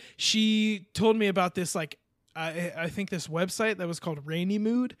out. She told me about this, like I think this website that was called Rainy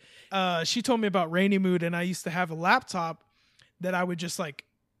Mood. She told me about Rainy Mood, and I used to have a laptop that I would just like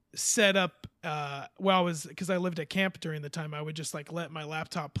set up because I lived at camp during the time. I would just like let my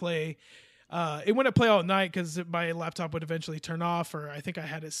laptop play. It wouldn't play all night because my laptop would eventually turn off, or I think I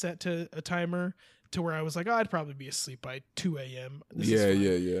had it set to a timer to where I was like, I'd probably be asleep by 2 a.m.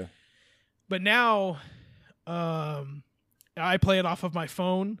 Yeah. But now I play it off of my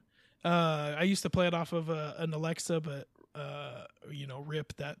phone. I used to play it off of an Alexa, but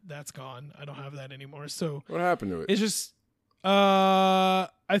rip, that's gone. I don't have that anymore. So what happened to it? It's just I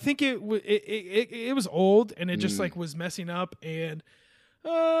think it was old, and it just like was messing up, and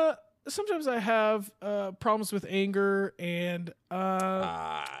sometimes I have problems with anger, and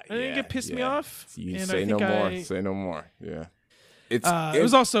I think it pissed me off. You and say I think no more. Say no more. Yeah. It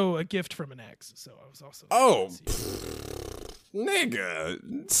was also a gift from an ex, so I was also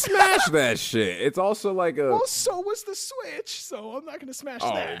nigga, smash that shit. It's also like a. Well, so was the Switch, so I'm not gonna smash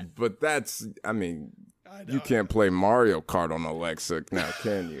that. Oh, but that's. I mean, you can't play Mario Kart on Alexa now,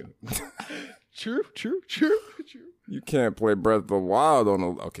 can you? True. You can't play Breath of the Wild on a.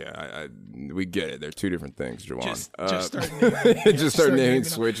 Okay, we get it. They're two different things, Jawan. Just start naming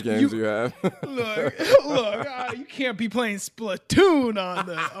Switch games you have. Look, you can't be playing Splatoon on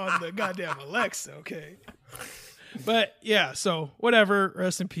the goddamn Alexa, okay? But yeah, so whatever.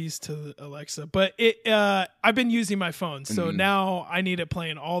 Rest in peace to Alexa. But I've been using my phone, so now I need it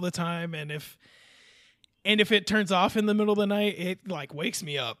playing all the time. And if it turns off in the middle of the night, it like wakes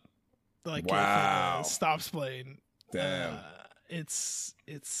me up. Like wow, if it stops playing. Damn. It's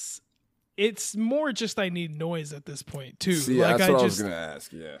more just I need noise at this point too. See, like, that's what I was gonna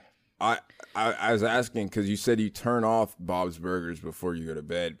ask. Yeah, I was asking because you said you turn off Bob's Burgers before you go to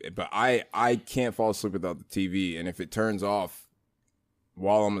bed, but I can't fall asleep without the TV, and if it turns off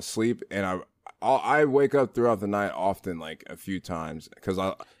while I'm asleep, and I wake up throughout the night often, like a few times, because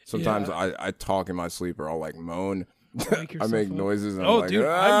sometimes I talk in my sleep, or I'll like moan. I make noises. And I'm like, dude,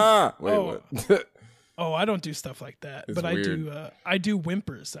 what? Oh, I don't do stuff like that, it's but weird. I do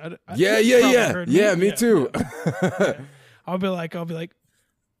whimpers. Yeah, me too. Yeah. I'll be like.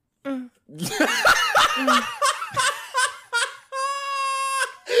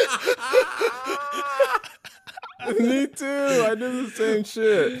 Me too. I do the same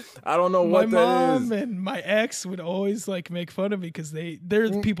shit. I don't know what that is. My mom and my ex would always like make fun of me because they're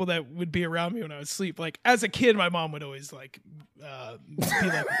the people that would be around me when I was asleep. Like as a kid, my mom would always like be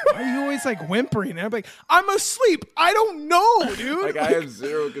like, "Why are you always like whimpering?" And I'm like, "I'm asleep. I don't know, dude." Like I have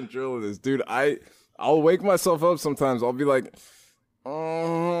zero control of this, dude. I'll wake myself up sometimes. I'll be like,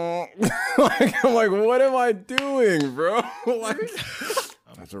 oh, like I'm like, what am I doing, bro? Like,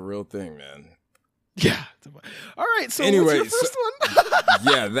 that's a real thing, man. Yeah. All right. So anyway, what's your first one?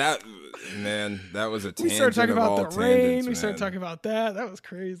 Yeah, that was a tangent. We started talking about the rain. We started man. talking about that. That was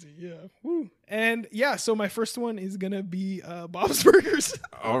crazy. Yeah. Woo. And yeah, so my first one is gonna be Bob's Burgers.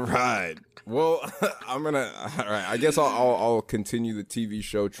 All right. Well, all right. I guess I'll continue the TV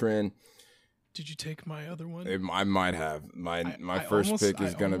show trend. Did you take my other one? I might have. My first pick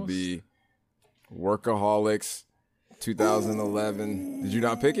is gonna be Workaholics, 2011. Did you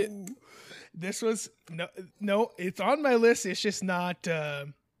not pick it? This was no. It's on my list. It's just not.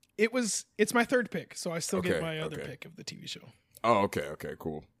 It's my third pick, so I still get my other pick of the TV show. Oh, okay,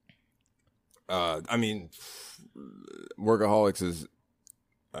 cool. I mean, Workaholics is.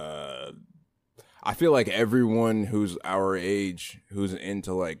 I feel like everyone who's our age, who's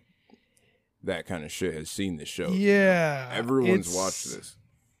into like that kind of shit, has seen the show. Yeah, everyone's watched this.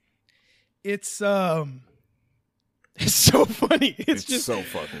 It's so funny. It's just so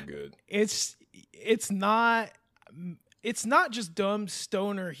fucking good. It's not just dumb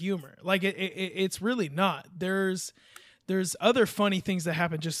stoner humor. Like it's really not. There's other funny things that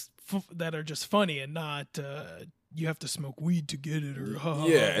happen that are just funny and not you have to smoke weed to get it or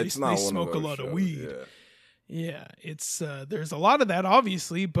it's not they one smoke of those a lot shows, of weed. Yeah, it's there's a lot of that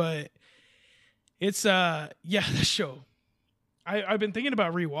obviously, but it's the show. I've been thinking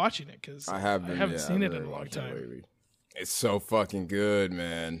about rewatching it because I haven't seen it in a long time. Lately. It's so fucking good,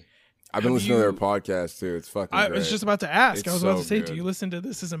 man. I've been listening to their podcast too. It's fucking great. I was just about to ask. It's I was about to say, good. do you listen to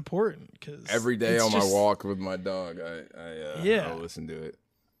This Is Important? Because every day on my walk with my dog, I'll listen to it.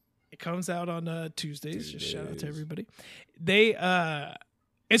 It comes out on Tuesdays. Just shout out to everybody. They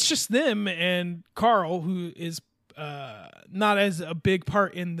it's just them and Carl, who is not as a big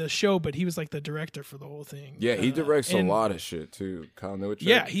part in the show, but he was like the director for the whole thing. Yeah, he directs a lot of shit too. Kyle Newich.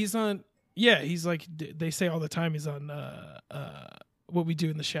 Yeah, he's on. Yeah, he's like they say all the time. He's on What We Do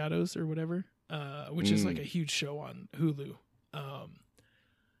in the Shadows or whatever, which is like a huge show on Hulu,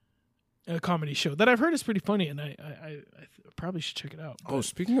 a comedy show that I've heard is pretty funny, and I probably should check it out. Oh,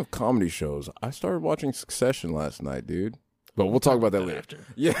 speaking of comedy shows, I started watching Succession last night, dude. But we'll talk about that later. After.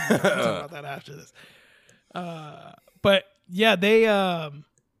 Yeah, we'll talk about that after this. But yeah, they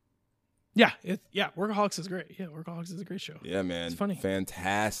Workaholics is great. Yeah, Workaholics is a great show. Yeah, man. It's funny.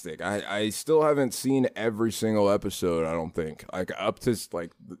 Fantastic. I still haven't seen every single episode, I don't think. Like up to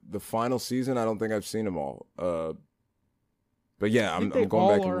like the final season, I don't think I've seen them all. But yeah, I'm going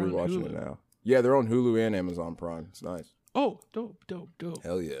back and rewatching it now. Yeah, they're on Hulu and Amazon Prime. It's nice. Oh, dope.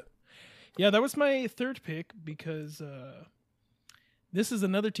 Hell yeah. Yeah, that was my third pick because this is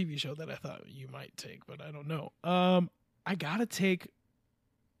another TV show that I thought you might take, but I don't know. I gotta take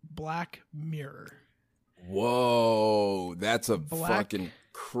Black Mirror. Whoa, that's a fucking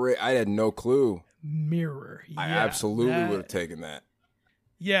I had no clue. Mirror. I absolutely would have taken that.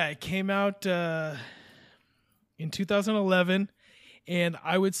 Yeah, it came out in 2011, and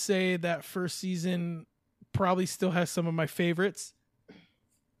I would say that first season probably still has some of my favorites.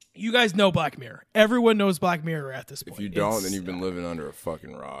 You guys know Black Mirror. Everyone knows Black Mirror at this point. If you don't, then you've been living under a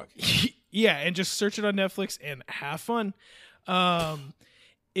fucking rock. Yeah, and just search it on Netflix and have fun. But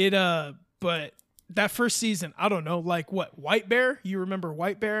that first season, I don't know, like what, White Bear? You remember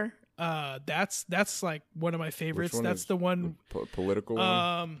White Bear? That's like one of my favorites. That's the one political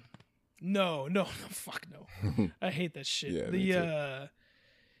one? No, fuck no. I hate that shit. Yeah,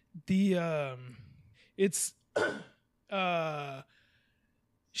 It's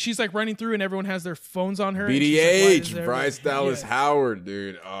she's like running through and everyone has their phones on her. BDH, like, Bryce Dallas Howard,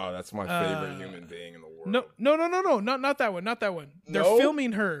 dude. Oh, that's my favorite human being in the world. No, not that one. They're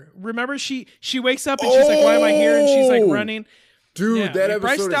filming her. Remember, she wakes up and she's like, "Why am I here?" And she's like running. Dude, that episode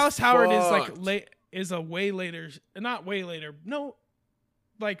Bryce Dallas Howard fucked. is a way later, not way later. No,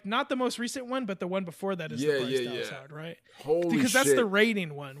 like not the most recent one, but the one before that is the Bryce Dallas Howard, right? Holy because shit. That's the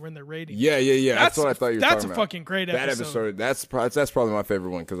rating one when they're rating. Yeah. That's what I thought you were talking about. That's a fucking great episode. That's probably my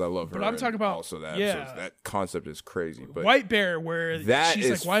favorite one because I love her. But I'm talking about also that episode. That concept is crazy. But White Bear, where she's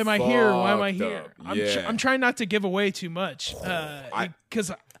like, "Why am I here? Why am I here?" I'm trying not to give away too much,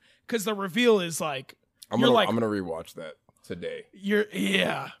 because the reveal is like I'm gonna rewatch that today.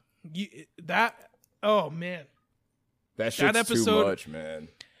 Oh man, that shit's episode, too much, man.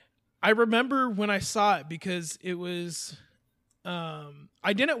 I remember when I saw it because it was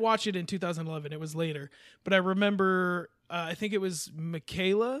I didn't watch it in 2011, it was later, but I remember I think it was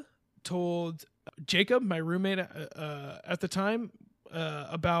Michaela told Jacob, my roommate at the time,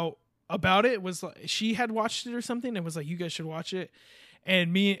 about it. It was like she had watched it or something and was like, "You guys should watch it."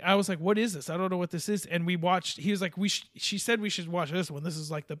 And I was like, "What is this? I don't know what this is." And we watched. He was like, she said we should watch this one. This is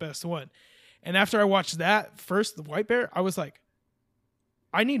like the best one. And after I watched that first, the White Bear, I was like,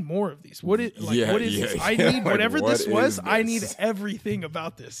 I need more of these. What is this? I need whatever this was. I need everything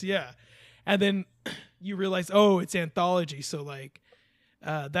about this. Yeah. And then you realize, oh, it's anthology. So like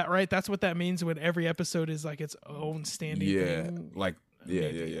that's what that means when every episode is like its own standing thing.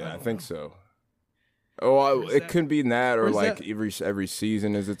 I think so. Oh, it could be that, or like every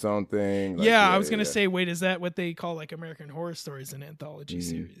season is its own thing. Like, I was gonna say, wait, is that what they call like American Horror Stories, an anthology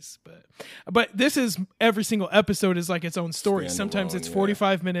series? But this is every single episode is like its own story. Sometimes it's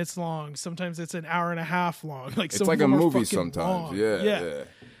 45 minutes long. Sometimes it's an hour and a half long. Like it's like a movie sometimes. Long.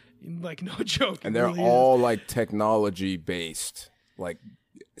 Like, no joke. And they're really all like technology based, like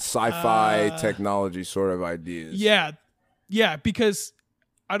sci-fi technology sort of ideas. Yeah, because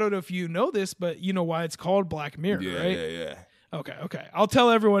I don't know if you know this, but you know why it's called Black Mirror, right? Yeah. Okay. I'll tell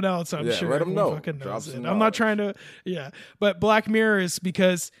everyone else. I'm sure let them everyone know. fucking Drop knows some it. I'm not trying to, But Black Mirror is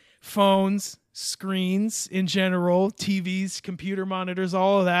because phones, screens in general, TVs, computer monitors,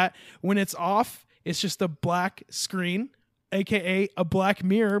 all of that, when it's off, it's just a black screen, aka a black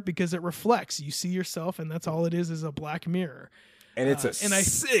mirror, because it reflects. You see yourself, and that's all it is a black mirror. And it's a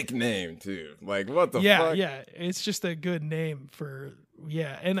sick name too. Like, what the fuck? Yeah. It's just a good name for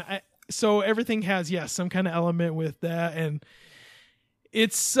so everything has some kind of element with that, and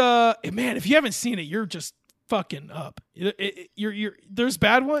it's man, if you haven't seen it, you're just fucking up. You're there's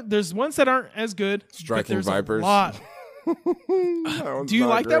bad one. There's ones that aren't as good. Striking Vipers. A lot. Do you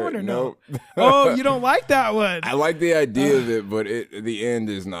like that one or no? Nope. Oh, you don't like that one. I like the idea of it, but the end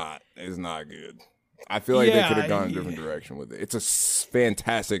is not good. I feel like they could have gone a different direction with it. It's a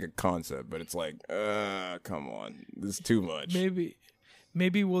fantastic concept, but it's like, come on, this is too much.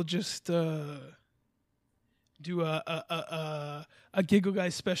 Maybe we'll just do a Giggle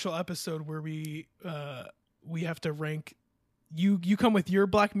Guys special episode where we have to rank. You come with your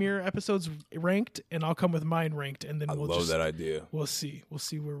Black Mirror episodes ranked, and I'll come with mine ranked, and then I love that idea. We'll see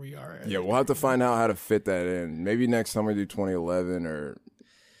where we are. Yeah, we'll have to find out how to fit that in. Maybe next time we do 2011 or.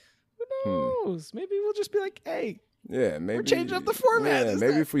 Who knows? Maybe we'll just be like, hey. Yeah, maybe we're changing up the format. Yeah,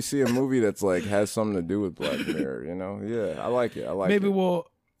 maybe if we see a movie that's like has something to do with Black Mirror, Yeah, I like it. Maybe we'll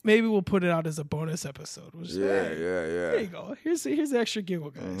put it out as a bonus episode. We'll just, yeah. There you go. Here's the extra Giggle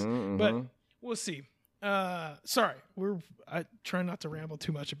Guys. Mm-hmm. But we'll see. Sorry, I try not to ramble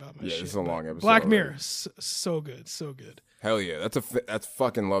too much about my shit. Yeah, it's a long episode. Black Mirror, so good. Hell yeah, that's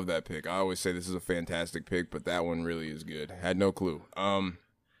fucking love that pick. I always say this is a fantastic pick, but that one really is good. Had no clue.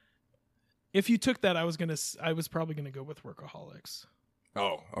 If you took that, I was probably gonna go with Workaholics.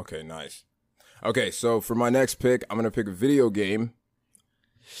 Oh, okay, nice. Okay, so for my next pick, I'm gonna pick a video game.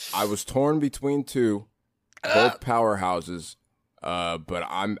 I was torn between two, both powerhouses, but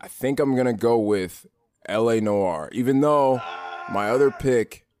I think I'm gonna go with L.A. Noire, even though my other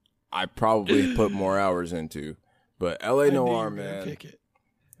pick I probably put more hours into. But L.A. Noire, man, pick it.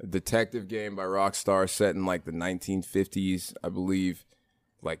 A detective game by Rockstar set in like the 1950s, I believe.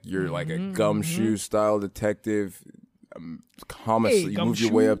 Like you're like a gumshoe style detective. Homicide. You move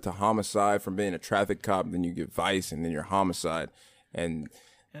your way up to homicide from being a traffic cop, then you get vice, and then you're homicide, and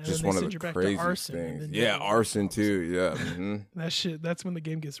just one of the craziest things. Yeah, arson too. Yeah, that shit. That's when the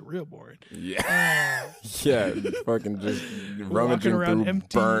game gets real boring. Yeah, yeah. Fucking just rummaging through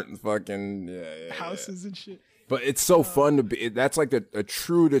empty burnt fucking houses and shit. But it's so fun to be. That's like a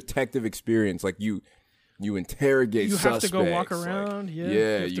true detective experience. Like you interrogate. You suspects. have to go walk around. Like, you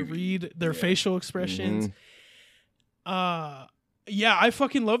have to read their facial expressions. I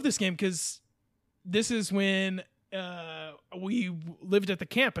fucking love this game because this is when we lived at the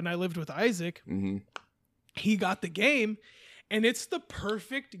camp and I lived with Isaac. He got the game, and it's the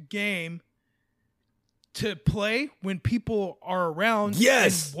perfect game to play when people are around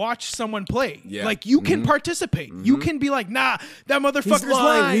and watch someone play. Yeah. Like, you can participate. You can be like, nah, that motherfucker's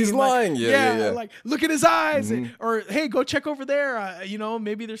lying. He's lying. Yeah. Like, look at his eyes. Or, hey, go check over there.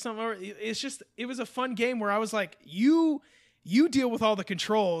 Maybe there's something. It was a fun game where I was like, you deal with all the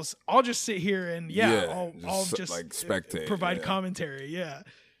controls. I'll just sit here and, I'll just like spectate. Provide commentary. Yeah.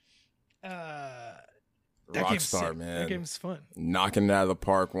 Rockstar, man. That game's fun. Knocking it out of the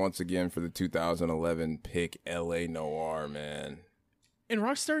park once again for the 2011 pick, L.A. Noire, man. And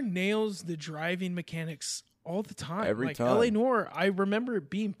Rockstar nails the driving mechanics all the time. Every time. L.A. Noire, I remember it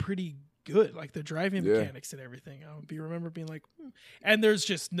being pretty good, like the driving mechanics and everything. I remember being like, And there's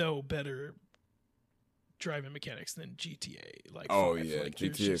just no better driving mechanics than GTA. Like,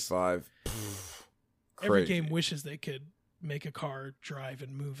 GTA 5. Every game wishes they could make a car drive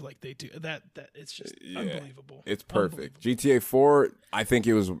and move like they do. That it's just unbelievable. It's perfect. GTA 4, I think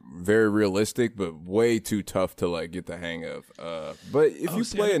it was very realistic, but way too tough to like get the hang of. But if you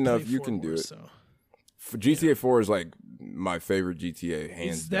play enough, you can do it. So. GTA 4 is like my favorite GTA,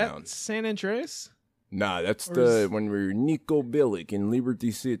 hands down. Is that San Andreas? Nah, that's when we were Nico Bellic in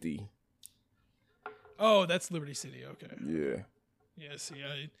Liberty City. Oh, that's Liberty City. Okay. Yeah. Yeah. See,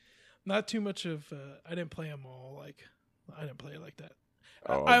 not too much of. I didn't play them all. Like, I didn't play it like that.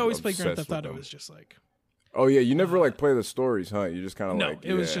 I always play Grand Theft Auto. It was just like. Oh yeah, you never like play the stories, huh? You just kind of like. No,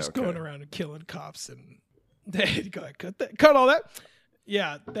 it was just going around and killing cops and. They go cut all that.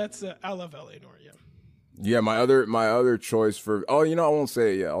 Yeah, that's. I love L.A. Noire. Yeah. Yeah, my other choice for. Oh, I won't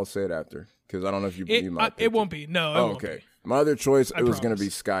say it yet. I'll say it after. Because I don't know if you might. It won't be. No, it won't be. My other choice, it was going to be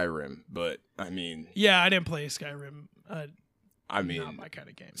promise. Skyrim, but I mean. Yeah, I didn't play Skyrim. I mean, not my kind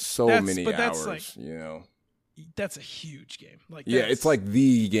of game. So many hours, that's like, That's a huge game. Like, yeah, it's like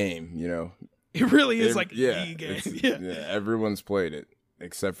the game, It really is the game. Yeah, everyone's played it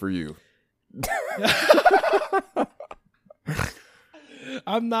except for you.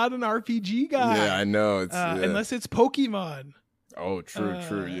 I'm not an RPG guy. Yeah, I know. It's unless it's Pokemon. Oh,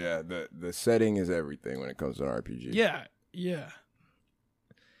 true. Yeah, the setting is everything when it comes to an RPG. Yeah.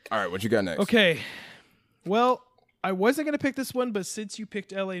 All right, what you got next? Okay. Well, I wasn't gonna pick this one, but since you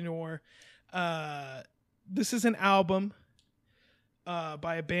picked L.A. Noire, this is an album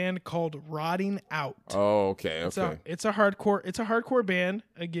by a band called Rotting Out. Oh, okay. It's a hardcore band.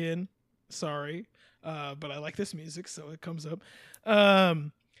 Again, sorry, but I like this music, so it comes up.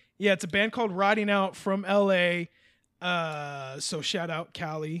 Yeah, it's a band called Rotting Out from L.A. So shout out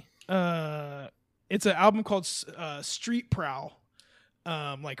Cali. It's an album called Street Prowl,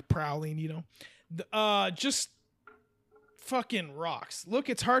 like prowling, just fucking rocks. Look,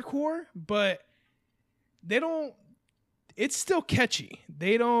 it's hardcore, but it's still catchy.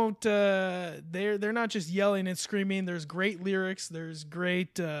 They don't they're not just yelling and screaming. There's great lyrics, there's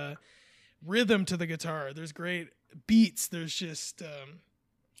great rhythm to the guitar, there's great beats, there's just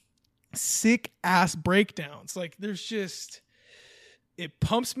sick ass breakdowns. Like it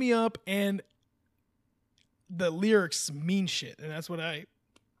pumps me up, and the lyrics mean shit, and that's what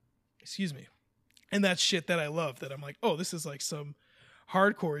and that's shit that I love, that I'm like, oh, this is like some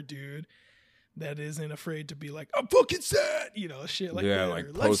hardcore dude that isn't afraid to be like, I'm fucking sad, shit like that. Yeah,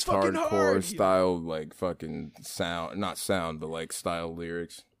 like post-hardcore style, like fucking not sound, but like style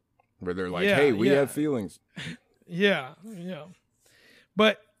lyrics, where they're like, hey, we have feelings. Yeah.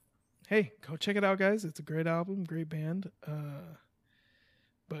 But hey, go check it out, guys. It's a great album, great band.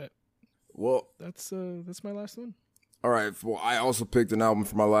 But that's my last one. All right. Well, I also picked an album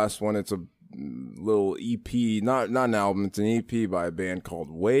for my last one. It's a little EP, not an album. It's an EP by a band called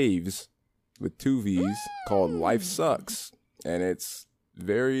Waves, with 2 V's, called Life Sucks, and it's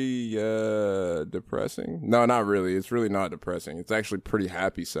very depressing. No, not really. It's really not depressing. It's actually pretty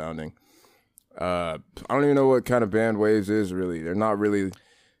happy sounding. I don't even know what kind of band Waves is, really. They're not really.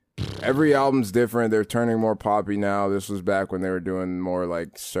 Every album's different. They're turning more poppy now. This was back when they were doing more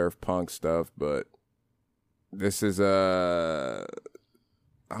like surf punk stuff, but this is I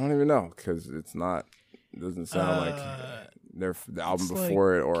don't even know, because it doesn't sound like the album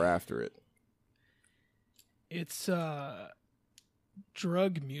before it or after it. It's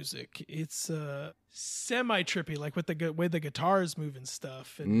drug music. It's semi trippy, like with the way the guitars move and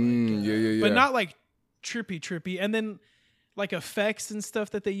stuff, and yeah. But not like trippy, and then like effects and stuff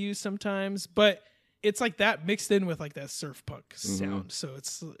that they use sometimes. But it's like that mixed in with like that surf punk sound. So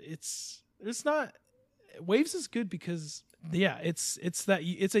it's not. Waves is good because it's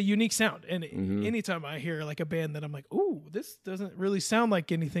a unique sound, and anytime I hear like a band that I'm like, ooh, this doesn't really sound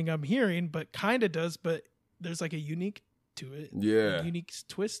like anything I'm hearing, but kind of does, but there's like a unique to it, a unique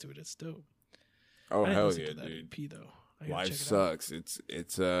twist to it. It's dope. Oh, hell yeah, dude! EP, though. Life Sucks. It's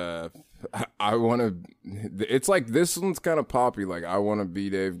I want to. It's like this one's kind of poppy. Like I want to be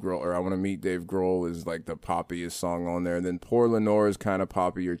Dave Grohl, or I want to meet Dave Grohl is like the poppiest song on there. And then Poor Lenore is kind of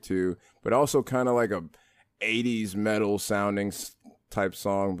poppier too, but also kind of like a 80s metal sounding type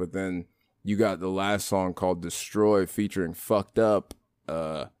song. But then you got the last song called Destroy featuring Fucked Up,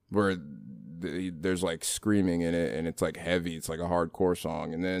 where there's like screaming in it, and it's like heavy. It's like a hardcore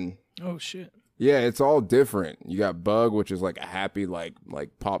song. And then oh shit. Yeah, it's all different. You got Bug, which is like a happy like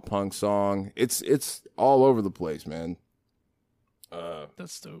pop punk song. It's all over the place, man.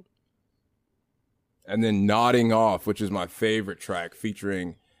 That's dope. And then Nodding Off, which is my favorite track,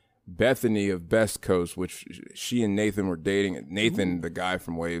 featuring Bethany of Best Coast, which she and Nathan were dating. Nathan, the guy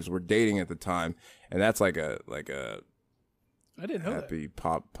from Waves, were dating at the time, and that's like a I didn't know happy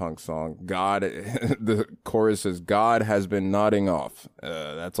pop punk song. God, the chorus says, "God has been nodding off."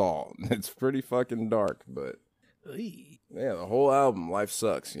 That's all. It's pretty fucking dark, but yeah, the whole album, Life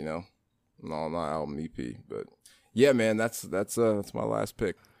Sucks. No, not album, EP, but yeah, man, that's my last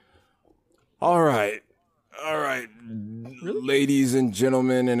pick. All right, really? Ladies and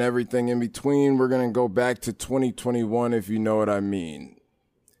gentlemen, and everything in between, we're gonna go back to 2021, if you know what I mean.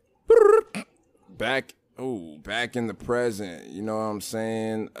 Back in the present, you know what I'm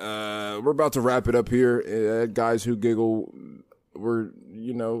saying? We're about to wrap it up here at Guys Who Giggle. We're,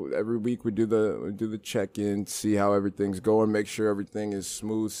 every week we do the check-in, see how everything's going, make sure everything is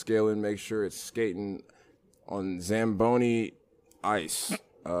smooth sailing, make sure it's skating on Zamboni ice.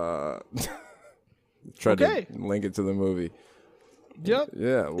 Try to link it to the movie. Yep.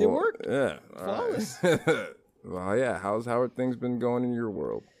 Yeah. Well, It worked. Yeah. Flawless. All right. Well, yeah. How are things been going in your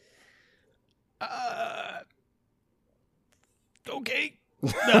world? Okay.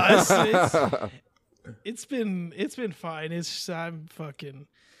 No, it's been fine. I'm fucking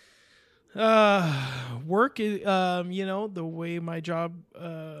work is the way my job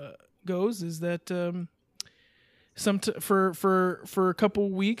goes is that for a couple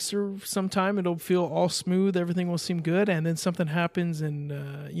weeks or some time it'll feel all smooth, everything will seem good, and then something happens and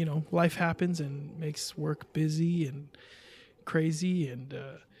life happens and makes work busy and crazy, and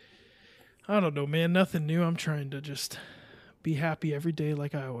I don't know, man, nothing new. I'm trying to just be happy every day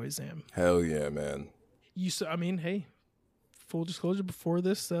like I always am. Hell yeah, man. Hey, full disclosure, before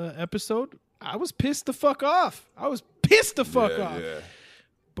this episode, I was pissed the fuck off. off. Yeah.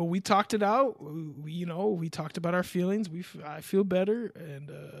 But we talked it out. We talked about our feelings. I feel better,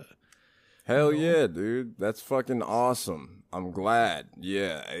 and hell yeah, dude. That's fucking awesome. I'm glad.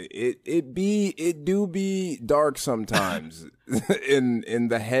 Yeah. It do be dark sometimes in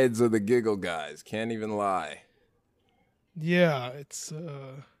the heads of the giggle guys. Can't even lie. yeah, it's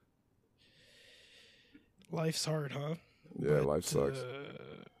life's hard, huh? Yeah, life sucks.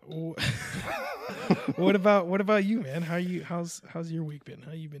 What about you, man? How's your week been?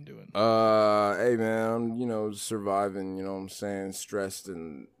 How you been doing? Hey man, I'm surviving, you know what I'm saying? Stressed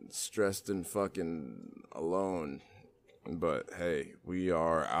and fucking alone. But hey, we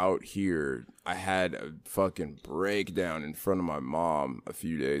are out here. I had a fucking breakdown in front of my mom a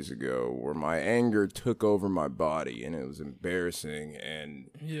few days ago where my anger took over my body, and it was embarrassing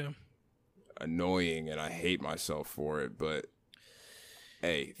and annoying, and I hate myself for it, but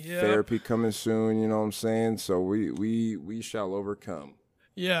hey, therapy coming soon, you know what I'm saying? So we shall overcome.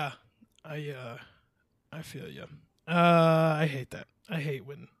 Yeah. I feel you. I hate that. I hate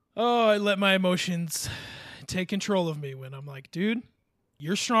when I let my emotions take control of me, when I'm like, dude,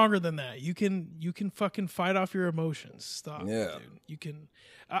 you're stronger than that. You can fucking fight off your emotions. Stop. Yeah. Dude. You can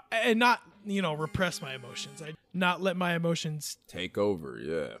and not, repress my emotions. I not let my emotions take over,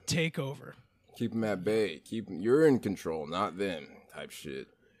 yeah. Take over. Keep them at bay. You're in control, not them. Type shit.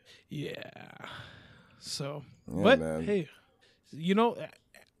 Yeah. So, yeah, but man. Hey,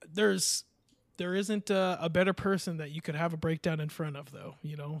 there isn't a better person that you could have a breakdown in front of, though.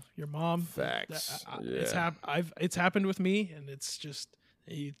 Your mom. Facts. It's happened with me, and it's just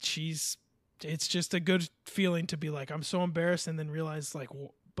it's just a good feeling to be like, I'm so embarrassed, and then realize like,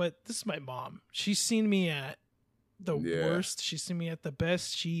 but this is my mom. She's seen me at the worst. She's seen me at the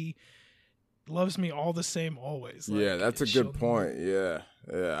best. She loves me all the same always. Yeah, that's a good point. Yeah.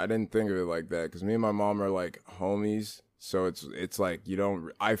 I didn't think of it like that, because me and my mom are like homies. So it's like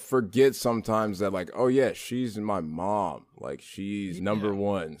I forget sometimes that like, oh yeah, she's my mom. Like she's number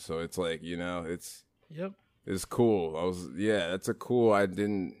one. So it's like, it's cool. That's a cool.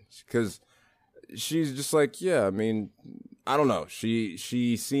 Because she's just like, yeah, I mean, I don't know. She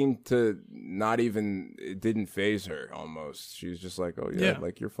seemed to not even, it didn't faze her almost. She was just like, oh yeah,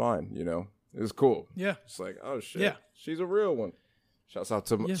 like you're fine, It was cool. Yeah. It's like, oh shit. Yeah. She's a real one. Shouts out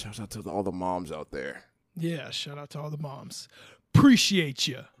to all the moms out there. Yeah, shout out to all the moms. Appreciate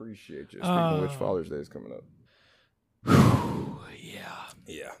you. Speaking of which, Father's Day is coming up.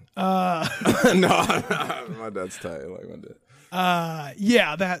 Yeah. No, my dad's tight. Like my dad.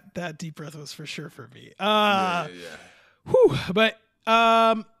 Yeah, that deep breath was for sure for me. Yeah. Whew, but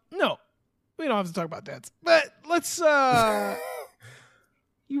no, we don't have to talk about dads. But let's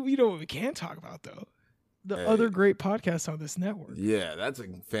you know what we can talk about though. The other great podcasts on this network. Yeah, that's a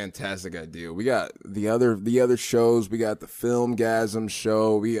fantastic idea. We got the other shows. We got the Filmgasm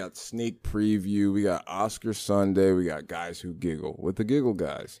show. We got Sneak Preview. We got Oscar Sunday. We got Guys Who Giggle with the Giggle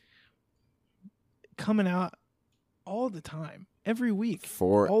Guys. Coming out all the time, every week.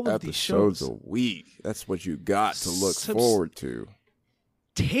 4 all of episodes these shows. a week. That's what you got to look forward to.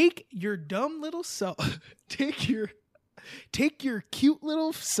 Take your dumb little self. Take your cute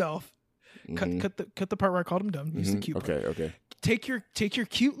little self. Cut the part where I called him dumb. Use the cute part. Okay. Take your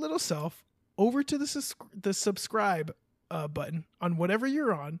cute little self over to the subscribe button on whatever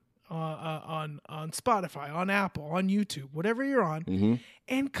you're on Spotify, on Apple, on YouTube, whatever you're on,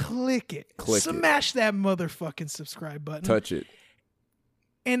 and click it. Smash that motherfucking subscribe button. Touch it.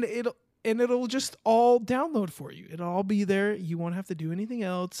 And it'll just all download for you. It'll all be there. You won't have to do anything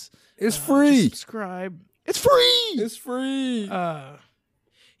else. It's free. Subscribe. It's free. It's free.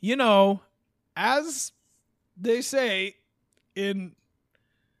 As they say in...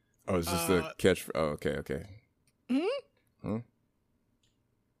 Oh, is this the catch? Oh, okay. Hmm?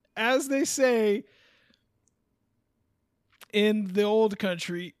 As they say in the old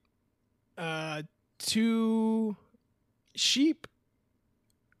country, 2 sheep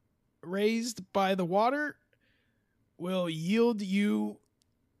raised by the water will yield you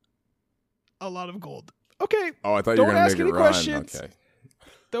a lot of gold. Okay. Oh, I thought you Don't were going ask to make any it rhyme. questions. Okay.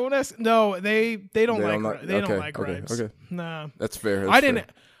 Don't ask. No, they don't like they don't okay, like okay, rhymes. okay. Nah, That's fair. I didn't.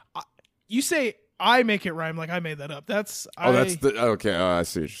 You say I make it rhyme like I made that up. That's that's the okay. Oh, I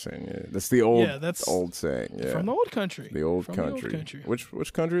see what you're saying. Yeah, that's the old. Yeah, that's old saying. Yeah, from the old country. The old From country. The old country.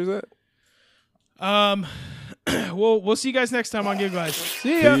 Which country is that? We'll see you guys next time on Giggle Guys.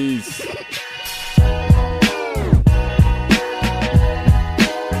 See ya. Peace.